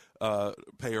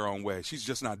pay her own way. She's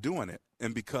just not doing it,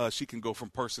 and because she can go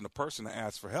from person to person to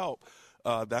ask for help,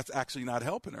 that's actually not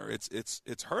helping her.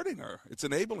 It's hurting her. It's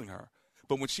enabling her.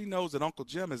 But when she knows that Uncle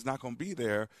Jim is not going to be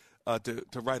there to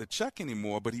write a check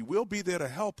anymore, but he will be there to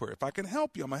help her. If I can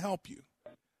help you, I'm gonna help you.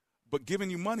 But giving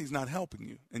you money is not helping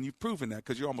you, and you've proven that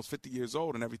because you're almost 50 years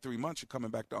old, and every 3 months you're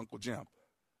coming back to Uncle Jim.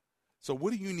 So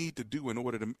what do you need to do in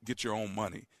order to get your own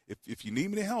money? If you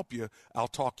need me to help you, I'll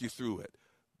talk you through it.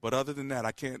 But other than that,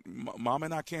 I can't. Mom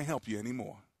and I can't help you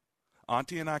anymore.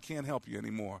 Auntie and I can't help you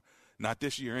anymore. Not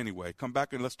this year anyway. Come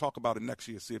back and let's talk about it next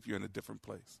year. See if you're in a different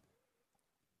place.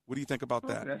 What do you think about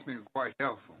that? That's been quite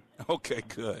helpful. Okay,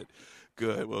 good.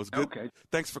 Good. Well, it's good. Okay.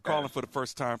 Thanks for calling for the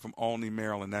first time from Olney,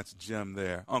 Maryland. That's Jim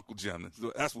there. Uncle Jim.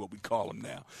 That's what we call him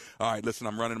now. All right, listen,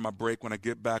 I'm running my break. When I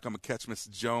get back, I'm going to catch Miss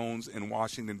Jones in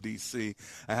Washington, D.C.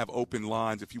 I have open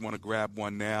lines if you want to grab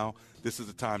one now. This is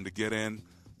the time to get in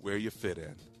where you fit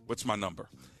in. What's my number?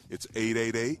 It's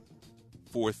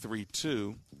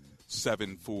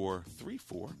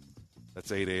 888-432-7434.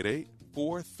 That's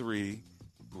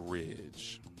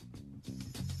 888-43-BRIDGE.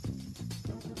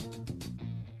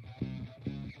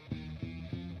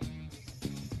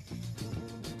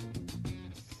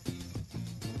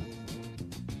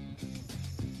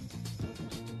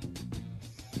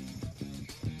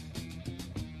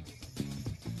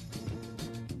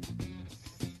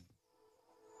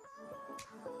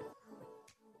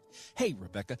 Hey,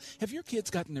 Rebecca, have your kids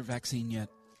gotten their vaccine yet?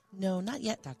 No, not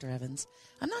yet, Dr. Evans.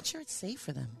 I'm not sure it's safe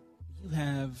for them. You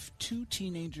have 2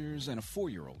 teenagers and a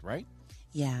 4-year-old, right?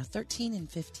 Yeah, 13 and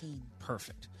 15.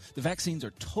 Perfect. The vaccines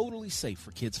are totally safe for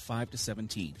kids 5 to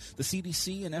 17. The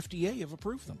CDC and FDA have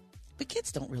approved them. But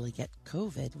kids don't really get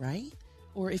COVID, right?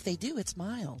 Or if they do, it's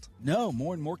mild. No,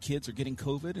 more and more kids are getting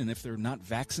COVID, and if they're not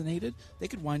vaccinated, they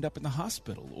could wind up in the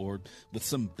hospital or with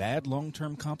some bad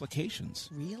long-term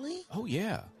complications. Really? Oh,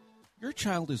 yeah. Your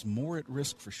child is more at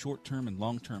risk for short-term and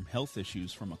long-term health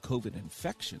issues from a COVID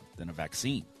infection than a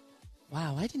vaccine.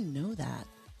 Wow, I didn't know that.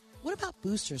 What about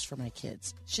boosters for my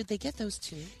kids? Should they get those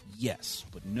too? Yes,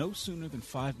 but no sooner than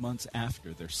 5 months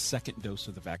after their second dose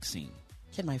of the vaccine.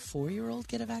 Can my 4-year-old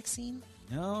get a vaccine?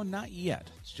 No, not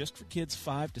yet. It's just for kids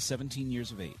 5 to 17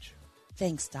 years of age.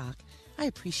 Thanks, Doc. I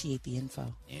appreciate the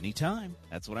info. Anytime.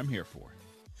 That's what I'm here for.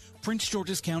 Prince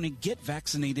George's County, get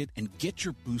vaccinated and get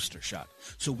your booster shot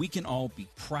so we can all be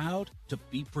proud to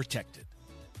be protected.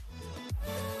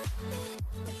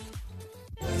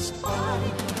 Best Buy,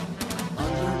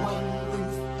 under one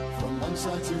roof, from one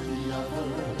side to the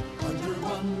other, under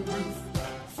one roof,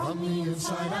 from the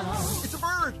inside out. It's a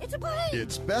bird! It's a plane!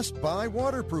 It's Best Buy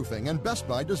Waterproofing and Best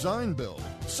Buy Design Build.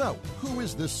 So, who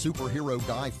is this superhero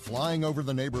guy flying over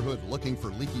the neighborhood looking for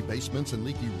leaky basements and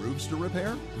leaky roofs to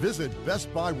repair? Visit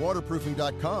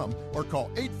BestBuyWaterproofing.com or call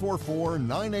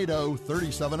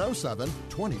 844-980-3707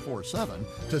 24/7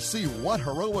 to see what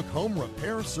heroic home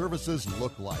repair services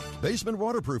look like. Basement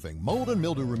waterproofing, mold and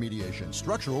mildew remediation,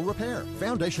 structural repair,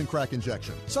 foundation crack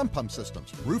injection, sump pump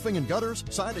systems, roofing and gutters,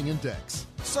 siding and decks.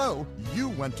 So, you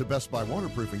went to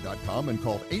BestBuyWaterproofing.com and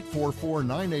called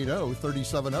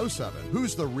 844-980-3707.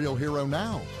 Who's the real hero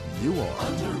now? You are.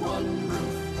 Under one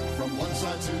roof, from one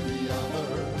side to the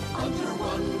other, under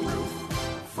one roof,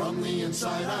 from the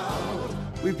inside out.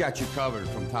 We've got you covered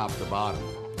from top to bottom.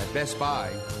 At Best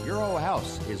Buy, your whole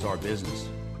house is our business.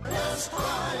 Best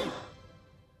Buy.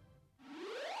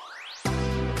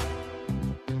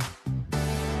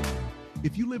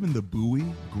 If you live in the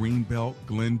Bowie, Greenbelt,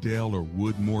 Glendale, or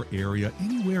Woodmore area,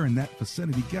 anywhere in that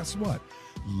vicinity, guess what?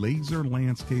 Laser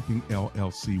Landscaping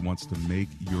LLC wants to make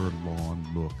your lawn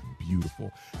look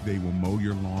beautiful. They will mow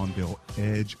your lawn. They'll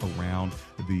edge around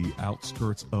the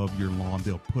outskirts of your lawn.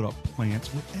 They'll put up plants,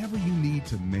 whatever you need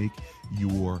to make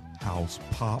your house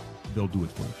pop. They'll do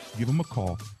it for you. Give them a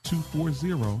call,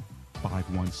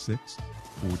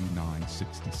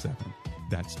 240-516-4967.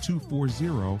 That's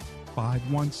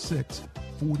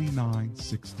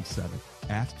 240-516-4967.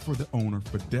 Ask for the owner,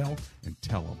 Fidel, and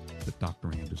tell him that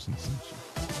Dr. Anderson sent you.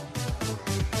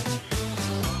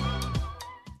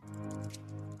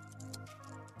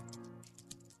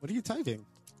 What are you typing?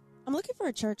 I'm looking for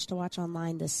a church to watch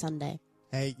online this Sunday.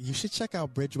 Hey, you should check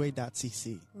out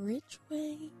bridgeway.cc.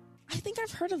 Bridgeway? I think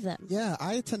I've heard of them. Yeah,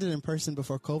 I attended in person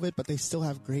before COVID, but they still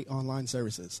have great online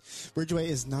services. Bridgeway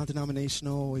is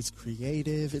non-denominational, it's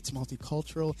creative, it's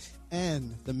multicultural,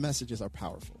 and the messages are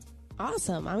powerful.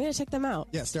 Awesome. I'm going to check them out.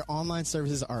 Yes, their online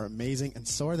services are amazing, and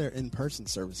so are their in-person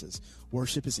services.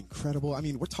 Worship is incredible. I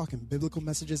mean, we're talking biblical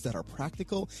messages that are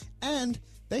practical, and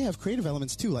they have creative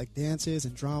elements too, like dances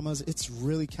and dramas. It's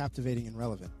really captivating and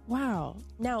relevant. Wow.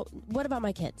 Now, what about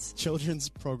my kids? Children's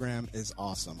program is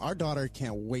awesome. Our daughter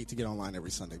can't wait to get online every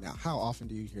Sunday. Now, how often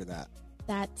do you hear that?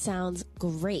 That sounds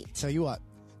great. Tell you what,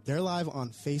 they're live on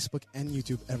Facebook and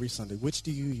YouTube every Sunday. Which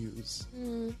do you use?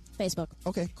 Facebook.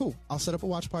 Okay, cool. I'll set up a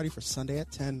watch party for Sunday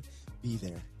at 10. Be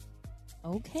there.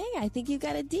 Okay, I think you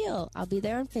got a deal. I'll be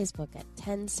there on Facebook at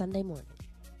 10 Sunday morning.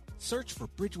 Search for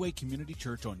Bridgeway Community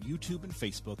Church on YouTube and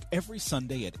Facebook every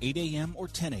Sunday at 8 a.m. or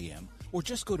 10 a.m. or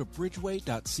just go to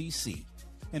bridgeway.cc.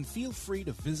 And feel free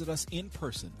to visit us in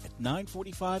person at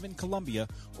 945 in Columbia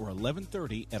or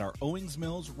 1130 at our Owings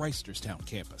Mills Reisterstown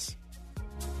campus.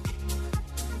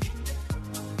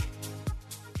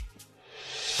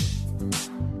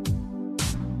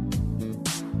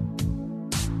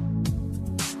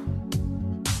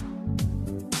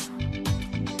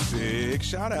 Big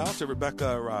shout out to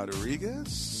Rebecca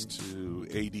Rodriguez, to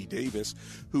A.D. Davis,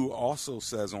 who also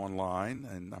says online,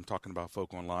 and I'm talking about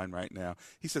folk online right now,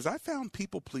 he says, I found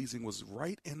people-pleasing was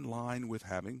right in line with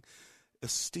having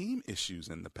esteem issues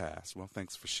in the past. Well,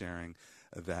 thanks for sharing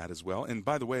that as well. And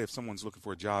by the way, if someone's looking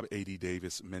for a job, A.D.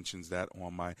 Davis mentions that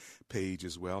on my page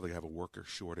as well. They have a worker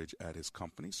shortage at his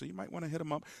company, so you might want to hit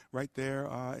him up right there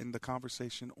in the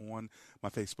conversation on my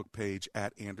Facebook page.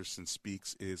 At Anderson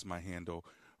Speaks is my handle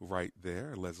right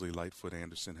there. Leslie Lightfoot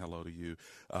Anderson, hello to you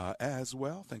as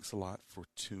well. Thanks a lot for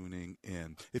tuning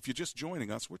in. If you're just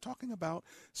joining us, we're talking about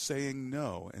saying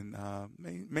no and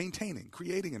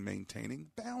creating and maintaining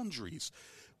boundaries.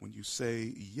 When you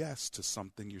say yes to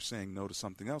something, you're saying no to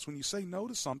something else. When you say no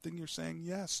to something, you're saying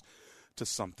yes to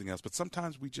something else. But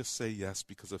sometimes we just say yes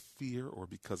because of fear or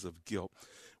because of guilt.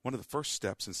 One of the first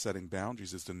steps in setting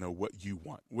boundaries is to know what you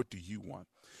want. What do you want?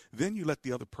 Then you let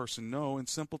the other person know in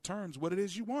simple terms what it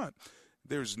is you want.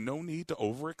 There's no need to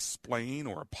over-explain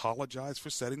or apologize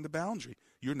for setting the boundary.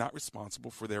 You're not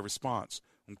responsible for their response.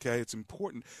 Okay, it's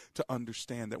important to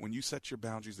understand that when you set your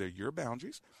boundaries, they're your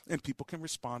boundaries, and people can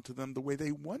respond to them the way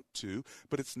they want to,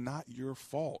 but it's not your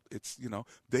fault. It's,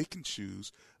 they can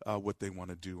choose what they want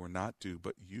to do or not do,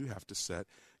 but you have to set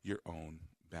your own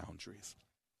boundaries.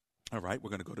 All right, we're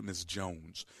going to go to Ms.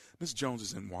 Jones. Ms. Jones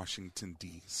is in Washington,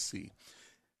 D.C.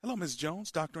 Hello, Ms.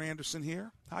 Jones. Dr. Anderson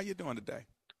here. How are you doing today?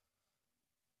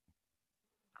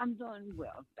 I'm doing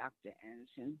well, Dr.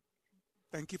 Anderson.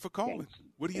 Thank you for calling.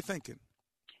 What are you thinking?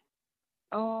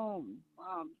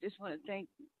 Just want to thank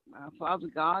Father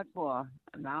God for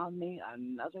allowing me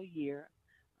another year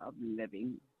of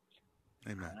living.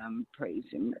 Amen. And I'm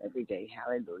praising Him every day.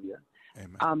 Hallelujah.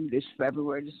 Amen. This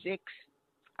February the 6th,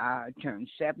 I turned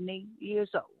 70 years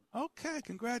old. Okay,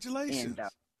 congratulations.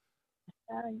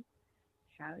 And,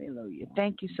 hallelujah.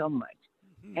 Thank you so much.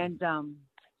 Mm-hmm. And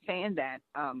saying that,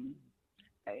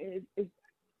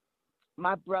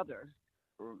 my brother,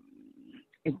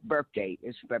 his birthday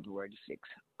is February the 6th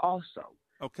also.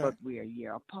 Okay. But we're a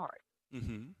year apart.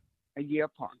 Mm-hmm. A year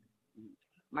apart.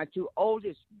 My two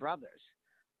oldest brothers'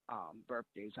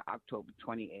 birthdays are October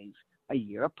 28th, a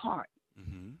year apart.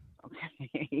 Mm-hmm.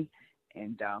 Okay.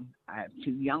 And I have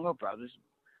two younger brothers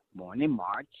born in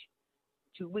March,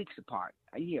 2 weeks apart,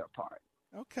 a year apart.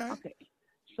 Okay. Okay.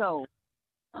 So,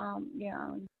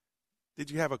 yeah. Did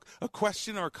you have a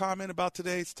question or a comment about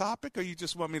today's topic, or you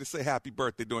just want me to say happy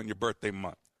birthday during your birthday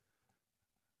month?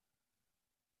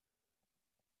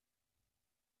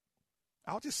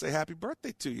 I'll just say happy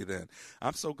birthday to you then.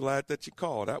 I'm so glad that you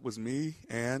called. That was me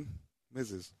and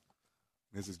Mrs.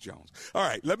 Jones. All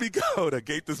right, let me go to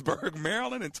Gaithersburg,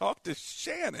 Maryland, and talk to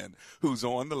Shannon, who's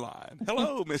on the line.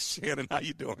 Hello, Miss Shannon. How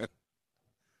you doing?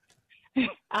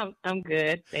 I'm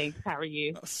good, thanks. How are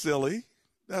you? Silly.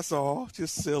 That's all.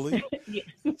 Just silly. Yeah.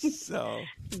 So,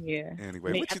 yeah.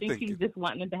 Anyway, what I you think thinking? she's just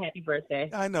wanting the happy birthday.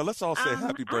 I know. Let's all say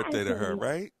happy birthday to her,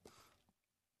 right?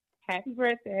 Happy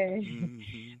birthday.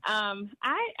 Mm-hmm.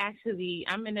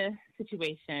 I'm in a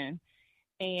situation,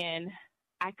 and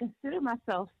I consider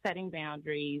myself setting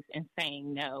boundaries and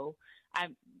saying no.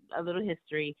 A little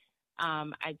history.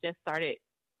 I just started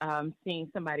seeing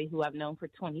somebody who I've known for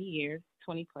 20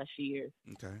 plus years.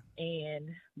 Okay. And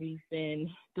we've been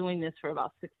doing this for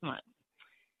about 6 months.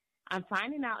 I'm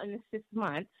finding out in the 6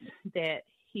 months that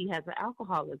he has an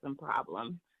alcoholism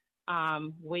problem,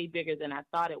 way bigger than I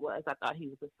thought it was. I thought he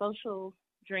was a social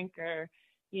drinker,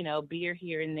 beer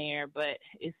here and there, but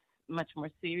it's much more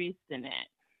serious than that.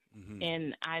 Mm-hmm.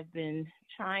 And I've been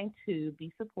trying to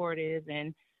be supportive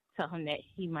and tell him that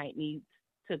he might need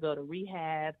to go to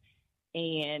rehab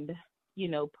and,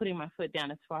 putting my foot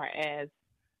down as far as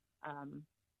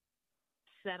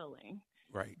settling.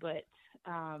 Right. But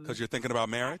because you're thinking about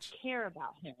marriage? I care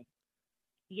about him.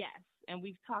 Yes. And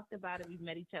we've talked about it. We've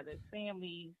met each other's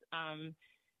families.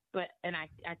 But I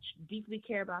deeply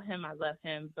care about him. I love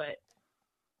him, but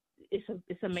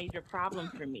it's a major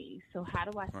problem for me. So how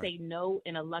do I say no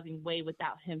in a loving way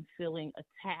without him feeling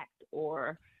attacked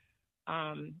or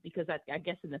because I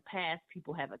guess in the past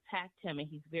people have attacked him and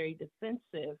he's very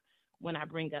defensive when I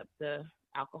bring up the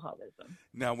alcoholism.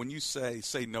 Now, when you say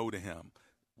no to him,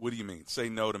 what do you mean? Say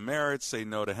no to marriage, say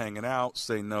no to hanging out,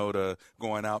 say no to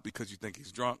going out because you think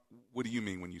he's drunk? What do you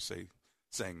mean when you say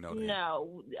saying no to him?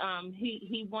 No,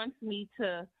 he wants me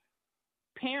to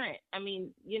parent. I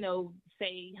mean,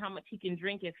 say how much he can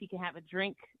drink, if he can have a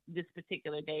drink this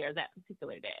particular day or that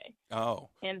particular day. Oh.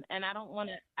 And I don't want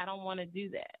to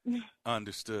do that.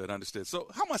 Understood. So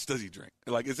how much does he drink?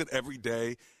 Like, is it every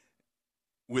day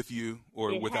with you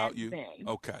or it without has you? been.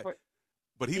 Okay.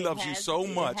 But he loves you so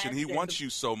much, and he wants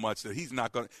you so much that he's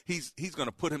not going to. He's going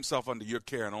to put himself under your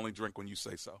care and only drink when you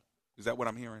say so. Is that what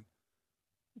I'm hearing?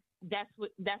 That's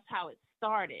how it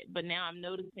started. But now I'm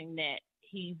noticing that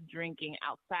he's drinking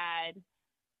outside,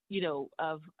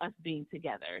 of us being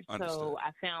together. Understood. So I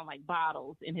found like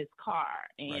bottles in his car,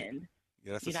 and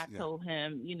right. I told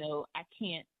him, I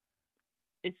can't.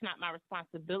 It's not my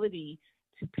responsibility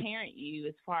to parent you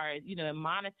as far as, and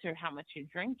monitor how much you're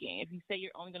drinking. If you say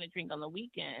you're only going to drink on the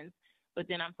weekends, but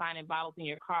then I'm finding bottles in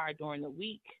your car during the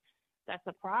week, that's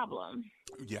a problem.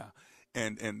 Yeah.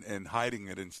 And hiding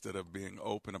it instead of being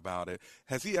open about it.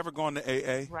 Has he ever gone to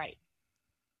AA? Right.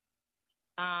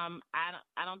 I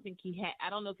don't think he had. I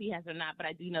don't know if he has or not, but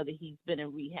I do know that he's been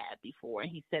in rehab before,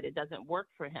 and he said it doesn't work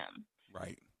for him.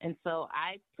 Right. And so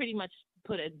I pretty much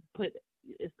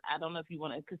I don't know if you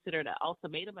want to consider it an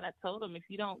ultimatum, but I told him if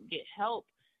you don't get help,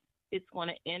 it's going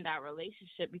to end our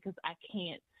relationship because I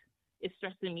can't. It's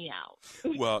stressing me out.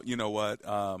 Well, you know what?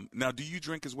 Now, do you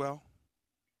drink as well?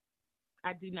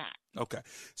 I do not. Okay.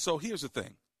 So here's the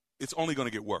thing. It's only going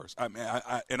to get worse. I mean,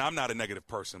 and I'm not a negative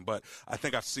person, but I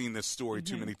think I've seen this story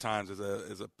too many times as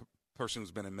a person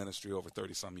who's been in ministry over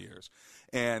 30-some years.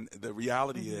 And the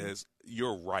reality is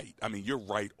you're right. I mean, you're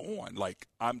right on. Like,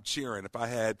 I'm cheering. If I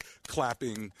had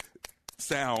clapping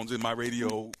sounds in my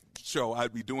radio show,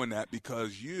 I'd be doing that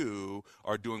because you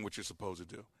are doing what you're supposed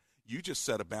to do. You just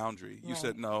set a boundary. You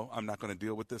said, no, I'm not going to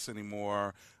deal with this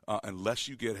anymore unless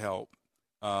you get help.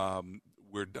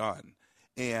 We're done.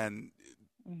 And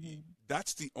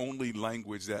that's the only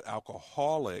language that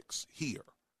alcoholics hear.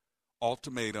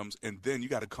 Ultimatums, and then you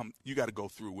got to go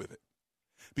through with it,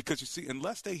 because you see,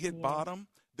 unless they hit bottom,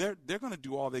 they're going to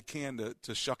do all they can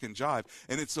to shuck and jive,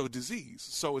 and it's a disease.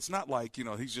 So it's not like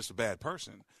he's just a bad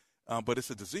person, but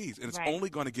it's a disease, and it's only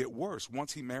going to get worse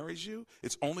once he marries you.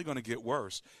 It's only going to get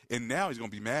worse, and now he's going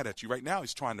to be mad at you. Right now,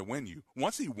 he's trying to win you.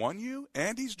 Once he won you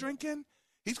and he's drinking,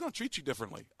 he's going to treat you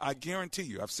differently. I guarantee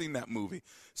you. I've seen that movie.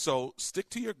 So stick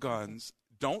to your guns.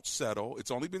 Don't settle. It's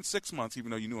only been 6 months,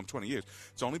 even though you knew him 20 years.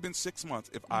 It's only been 6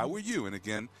 months. If I were you, and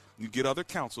again, you get other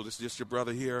counsel, this is just your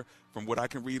brother here, from what I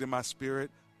can read in my spirit,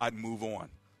 I'd move on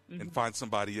and find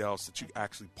somebody else that you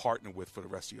actually partner with for the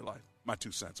rest of your life. My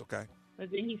 2 cents, okay? But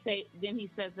then he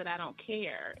says that I don't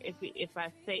care. If I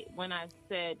say, when I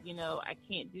said, I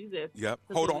can't do this. Yep.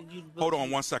 Hold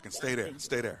on 1 second. Stay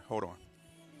there. Hold on.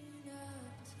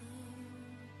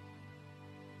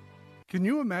 Can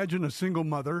you imagine a single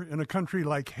mother in a country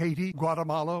like Haiti,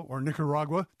 Guatemala, or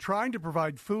Nicaragua trying to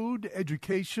provide food,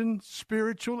 education,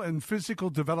 spiritual, and physical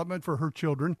development for her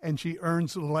children, and she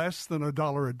earns less than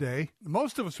 $1 a day?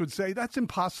 Most of us would say that's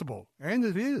impossible, and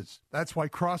it is. That's why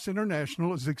Cross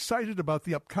International is excited about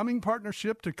the upcoming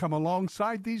partnership to come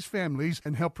alongside these families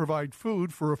and help provide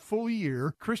food for a full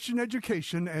year, Christian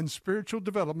education, and spiritual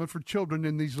development for children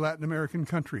in these Latin American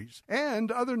countries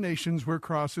and other nations where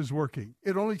Cross is working.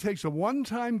 It only takes a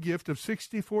one-time gift of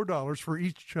 $64 for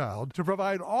each child to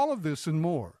provide all of this and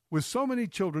more. With so many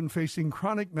children facing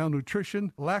chronic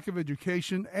malnutrition, lack of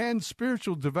education, and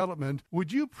spiritual development,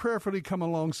 would you prayerfully come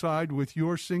alongside with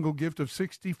your single gift of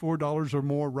 $64 or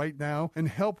more right now and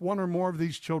help one or more of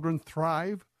these children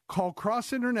thrive? Call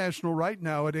Cross International right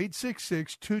now at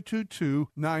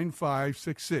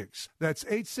 866-222-9566. That's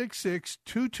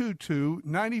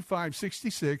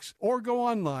 866-222-9566, or go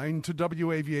online to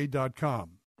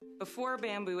WAVA.com. Before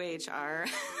Bamboo HR,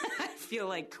 I feel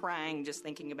like crying just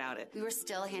thinking about it. We were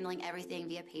still handling everything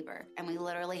via paper, and we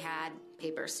literally had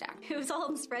paper stacked. It was all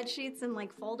in spreadsheets and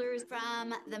folders.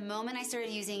 From the moment I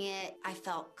started using it, I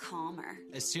felt calmer.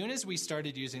 As soon as we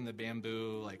started using the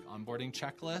Bamboo onboarding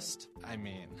checklist,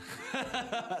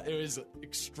 it was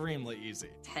extremely easy.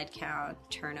 Head count,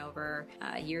 turnover,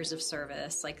 years of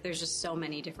service. There's just so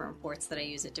many different reports that I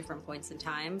use at different points in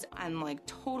time. I'm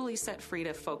totally set free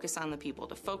to focus on the people,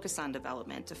 to focus on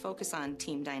development, to focus on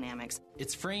team dynamics.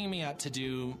 It's freeing me up to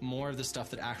do more of the stuff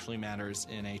that actually matters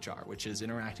in HR, which is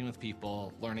interacting with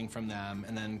people, learning from them,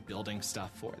 and then building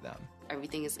stuff for them.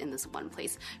 Everything is in this one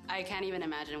place. I can't even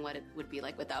imagine what it would be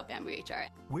like without Bamboo HR.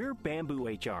 We're Bamboo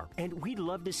HR, and we'd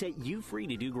love to set you free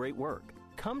to do great work.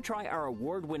 Come try our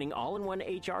award-winning all-in-one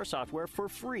HR software for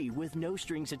free with no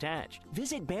strings attached.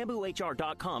 Visit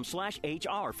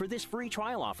bamboohr.com/HR for this free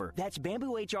trial offer. That's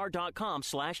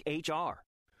bamboohr.com/HR.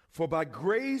 For by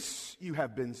grace you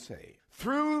have been saved,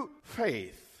 through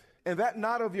faith, and that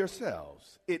not of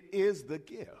yourselves. It is the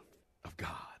gift of God,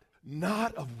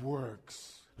 not of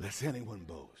works, lest anyone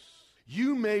boast.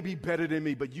 You may be better than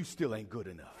me, but you still ain't good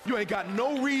enough. You ain't got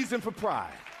no reason for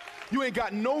pride. You ain't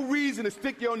got no reason to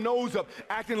stick your nose up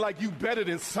acting like you better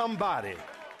than somebody.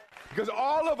 Because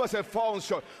all of us have fallen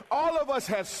short. All of us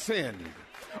have sinned.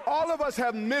 All of us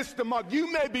have missed the mark.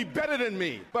 You may be better than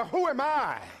me, but who am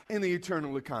I in the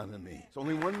eternal economy? It's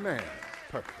only one man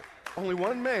perfect. Only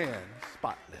one man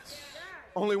spotless.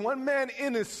 Only one man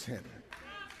innocent.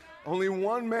 Only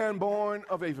one man born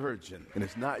of a virgin. And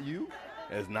it's not you,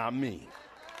 and it's not me.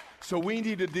 So we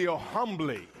need to deal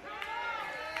humbly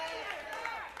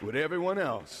with everyone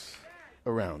else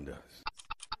around us.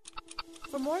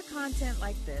 For more content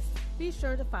like this, be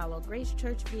sure to follow Grace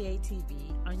Church VA TV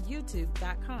on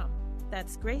YouTube.com.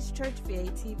 That's Grace Church VA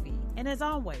TV. And as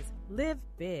always, live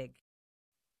big.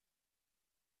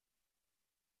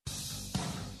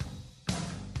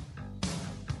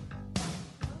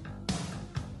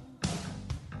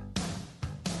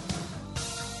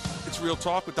 It's Real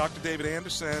Talk with Dr. David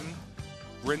Anderson.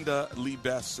 Brenda Lee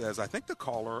Best says, I think the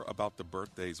caller about the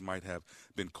birthdays might have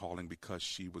been calling because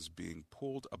she was being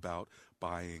pulled about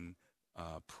buying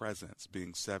presents.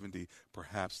 Being 70,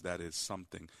 perhaps that is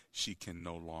something she can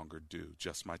no longer do.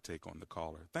 Just my take on the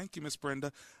caller. Thank you, Miss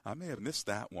Brenda. I may have missed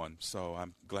that one, so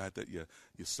I'm glad that you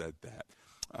said that.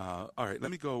 All right,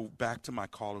 let me go back to my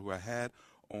caller who I had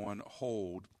on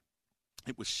hold.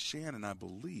 It was Shannon, I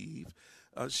believe.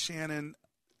 Shannon,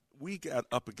 we got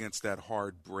up against that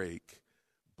hard break,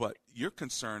 but your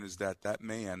concern is that that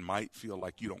man might feel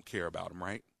like you don't care about him,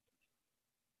 right?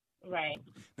 Right.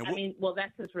 Now, well,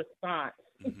 that's his response.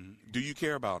 Mm-hmm. Do you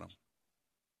care about him?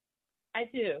 I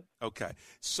do. Okay.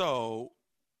 So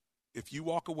if you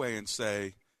walk away and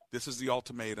say, this is the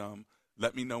ultimatum,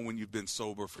 let me know when you've been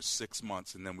sober for 6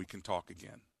 months and then we can talk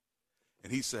again.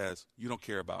 And he says, you don't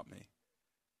care about me.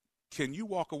 Can you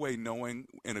walk away knowing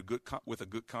with a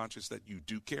good conscience that you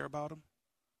do care about him?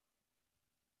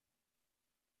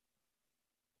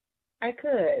 I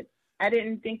could. I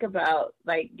didn't think about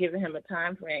giving him a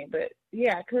time frame, but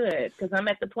yeah, I could, because I'm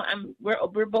at the point.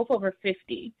 We're both over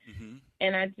 50, mm-hmm.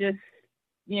 and I just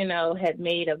had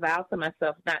made a vow to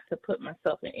myself not to put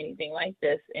myself in anything like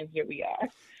this, and here we are.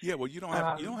 Yeah, well, you don't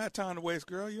have time to waste,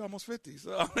 girl. You're almost 50,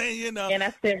 so I mean, And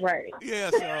I said right.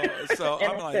 Yeah, so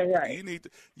I'm like, right.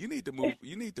 you need to move.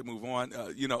 You need to move on.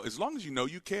 As long as you know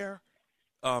you care.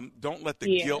 Don't let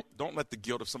the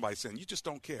guilt of somebody saying you just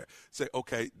don't care. Say,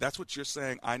 okay, that's what you're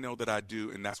saying. I know that I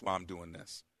do, and that's why I'm doing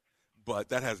this. But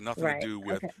that has nothing to do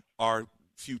with our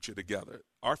future together.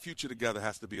 Our future together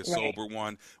has to be a sober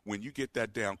one. When you get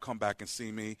that down, come back and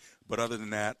see me. But other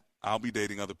than that, I'll be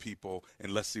dating other people,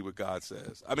 and let's see what God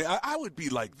says. I mean, I would be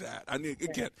like that. I mean,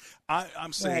 again,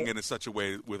 I'm saying it in such a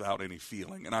way without any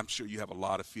feeling, and I'm sure you have a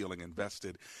lot of feeling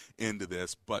invested into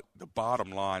this, but the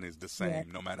bottom line is the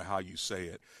same no matter how you say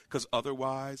it, because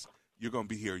otherwise you're going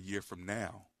to be here a year from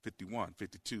now, 51,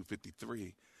 52,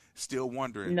 53, still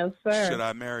wondering, should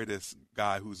I marry this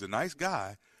guy who's a nice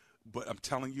guy, but I'm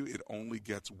telling you, it only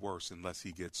gets worse unless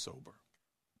he gets sober.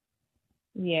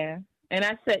 Yeah. And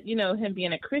I said, him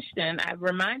being a Christian, I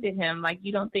reminded him,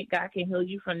 you don't think God can heal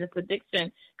you from this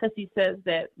addiction, because he says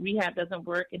that rehab doesn't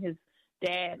work, and his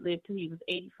dad lived till he was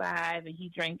 85 and he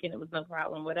drank and it was no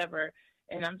problem, whatever.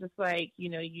 And I'm just like,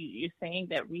 you're saying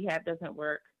that rehab doesn't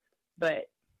work, but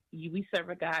we serve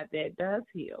a God that does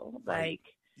heal.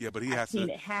 Yeah, but he has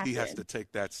to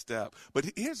take that step. But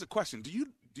here's the question: Do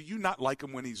you not like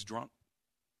him when he's drunk?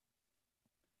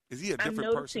 Is he a different person?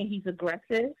 I'm noticing he's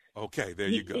aggressive. Okay, there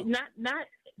you go.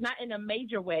 Not in a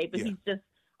major way, but he's just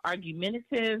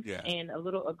argumentative and a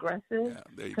little aggressive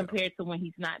compared to when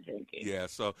he's not drinking. Yeah,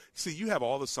 so see, you have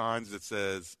all the signs that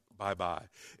says bye-bye.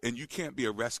 And you can't be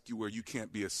a rescuer, you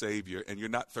can't be a savior, and you're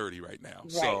not 30 right now.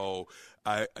 Right. So,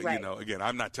 again,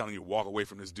 I'm not telling you walk away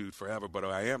from this dude forever, but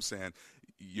I am saying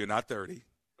you're not 30.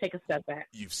 Take a step back.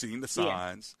 You've seen the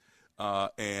signs.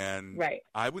 And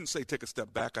I wouldn't say take a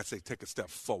step back. I say take a step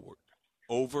forward,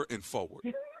 over and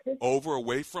forward, over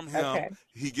away from him.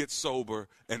 He gets sober,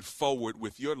 and forward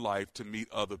with your life to meet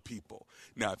other people.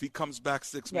 Now, if he comes back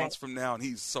 6 months from now and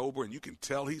he's sober and you can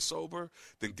tell he's sober,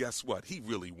 then guess what? He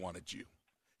really wanted you.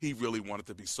 He really wanted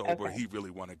to be sober. He really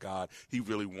wanted God. He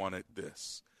really wanted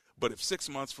this. But if 6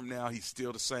 months from now he's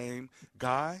still the same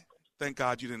guy, thank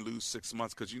God you didn't lose 6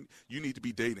 months, because you need to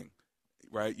be dating.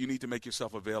 Right? You need to make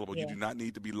yourself available. Yeah. You do not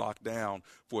need to be locked down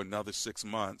for another 6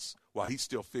 months while he's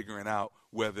still figuring out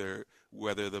whether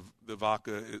the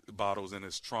vodka bottle's in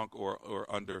his trunk or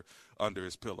under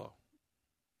his pillow.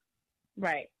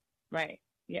 Right.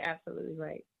 You're absolutely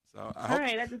right. So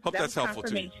I hope that's helpful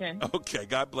to you. Okay.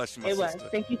 God bless you, my sister. It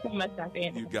was. Thank you so much, Dr.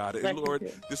 Anderson. You got it. And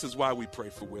Lord, this is why we pray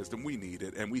for wisdom. We need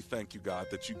it. And we thank you, God,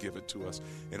 that you give it to us.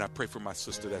 And I pray for my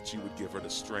sister that you would give her the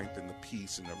strength and the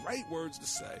peace and the right words to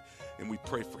say. And we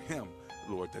pray for him,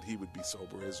 Lord, that he would be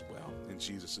sober as well. In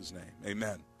Jesus' name,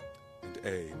 amen and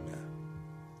amen.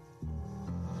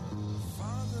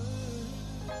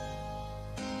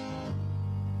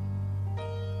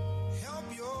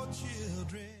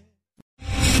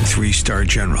 3-star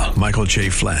General Michael J.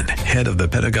 Flynn, head of the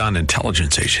Pentagon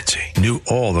Intelligence Agency, knew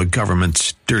all the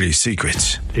government's dirty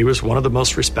secrets. He was one of the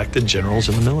most respected generals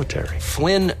in the military.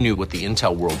 Flynn knew what the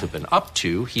intel world had been up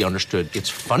to. He understood its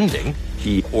funding.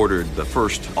 He ordered the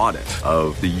first audit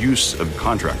of the use of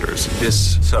contractors.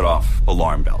 This set off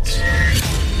alarm bells.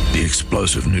 The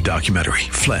explosive new documentary,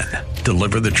 Flynn,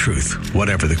 Deliver the Truth,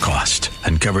 Whatever the Cost,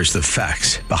 uncovers the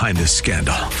facts behind this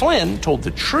scandal. Flynn told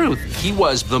the truth. He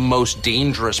was the most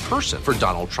dangerous person for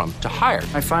Donald Trump to hire.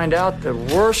 I find out the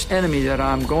worst enemy that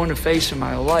I'm going to face in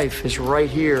my life is right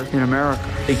here in America.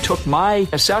 They took my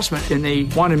assessment and they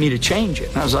wanted me to change it.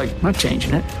 And I was like, I'm not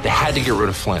changing it. They had to get rid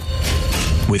of Flynn.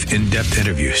 With in-depth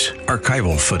interviews,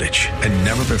 archival footage, and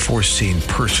never-before-seen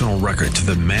personal records of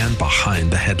the man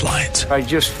behind the headlines. I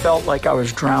just felt like I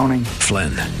was drowning.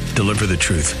 Flynn, Deliver the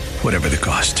Truth, Whatever the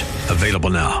Cost.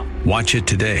 Available now. Watch it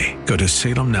today. Go to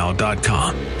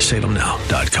salemnow.com.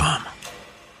 salemnow.com.